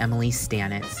show is Emily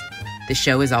Stanitz. The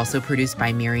show is also produced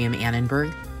by Miriam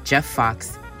Annenberg, Jeff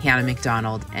Fox, Hannah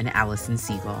McDonald, and Allison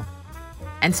Siegel.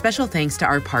 And special thanks to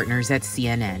our partners at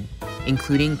CNN,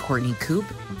 including Courtney Coop,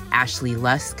 Ashley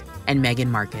Lusk, and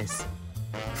Megan Marcus.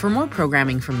 For more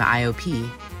programming from the IOP,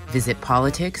 visit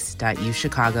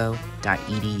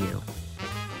politics.uchicago.edu.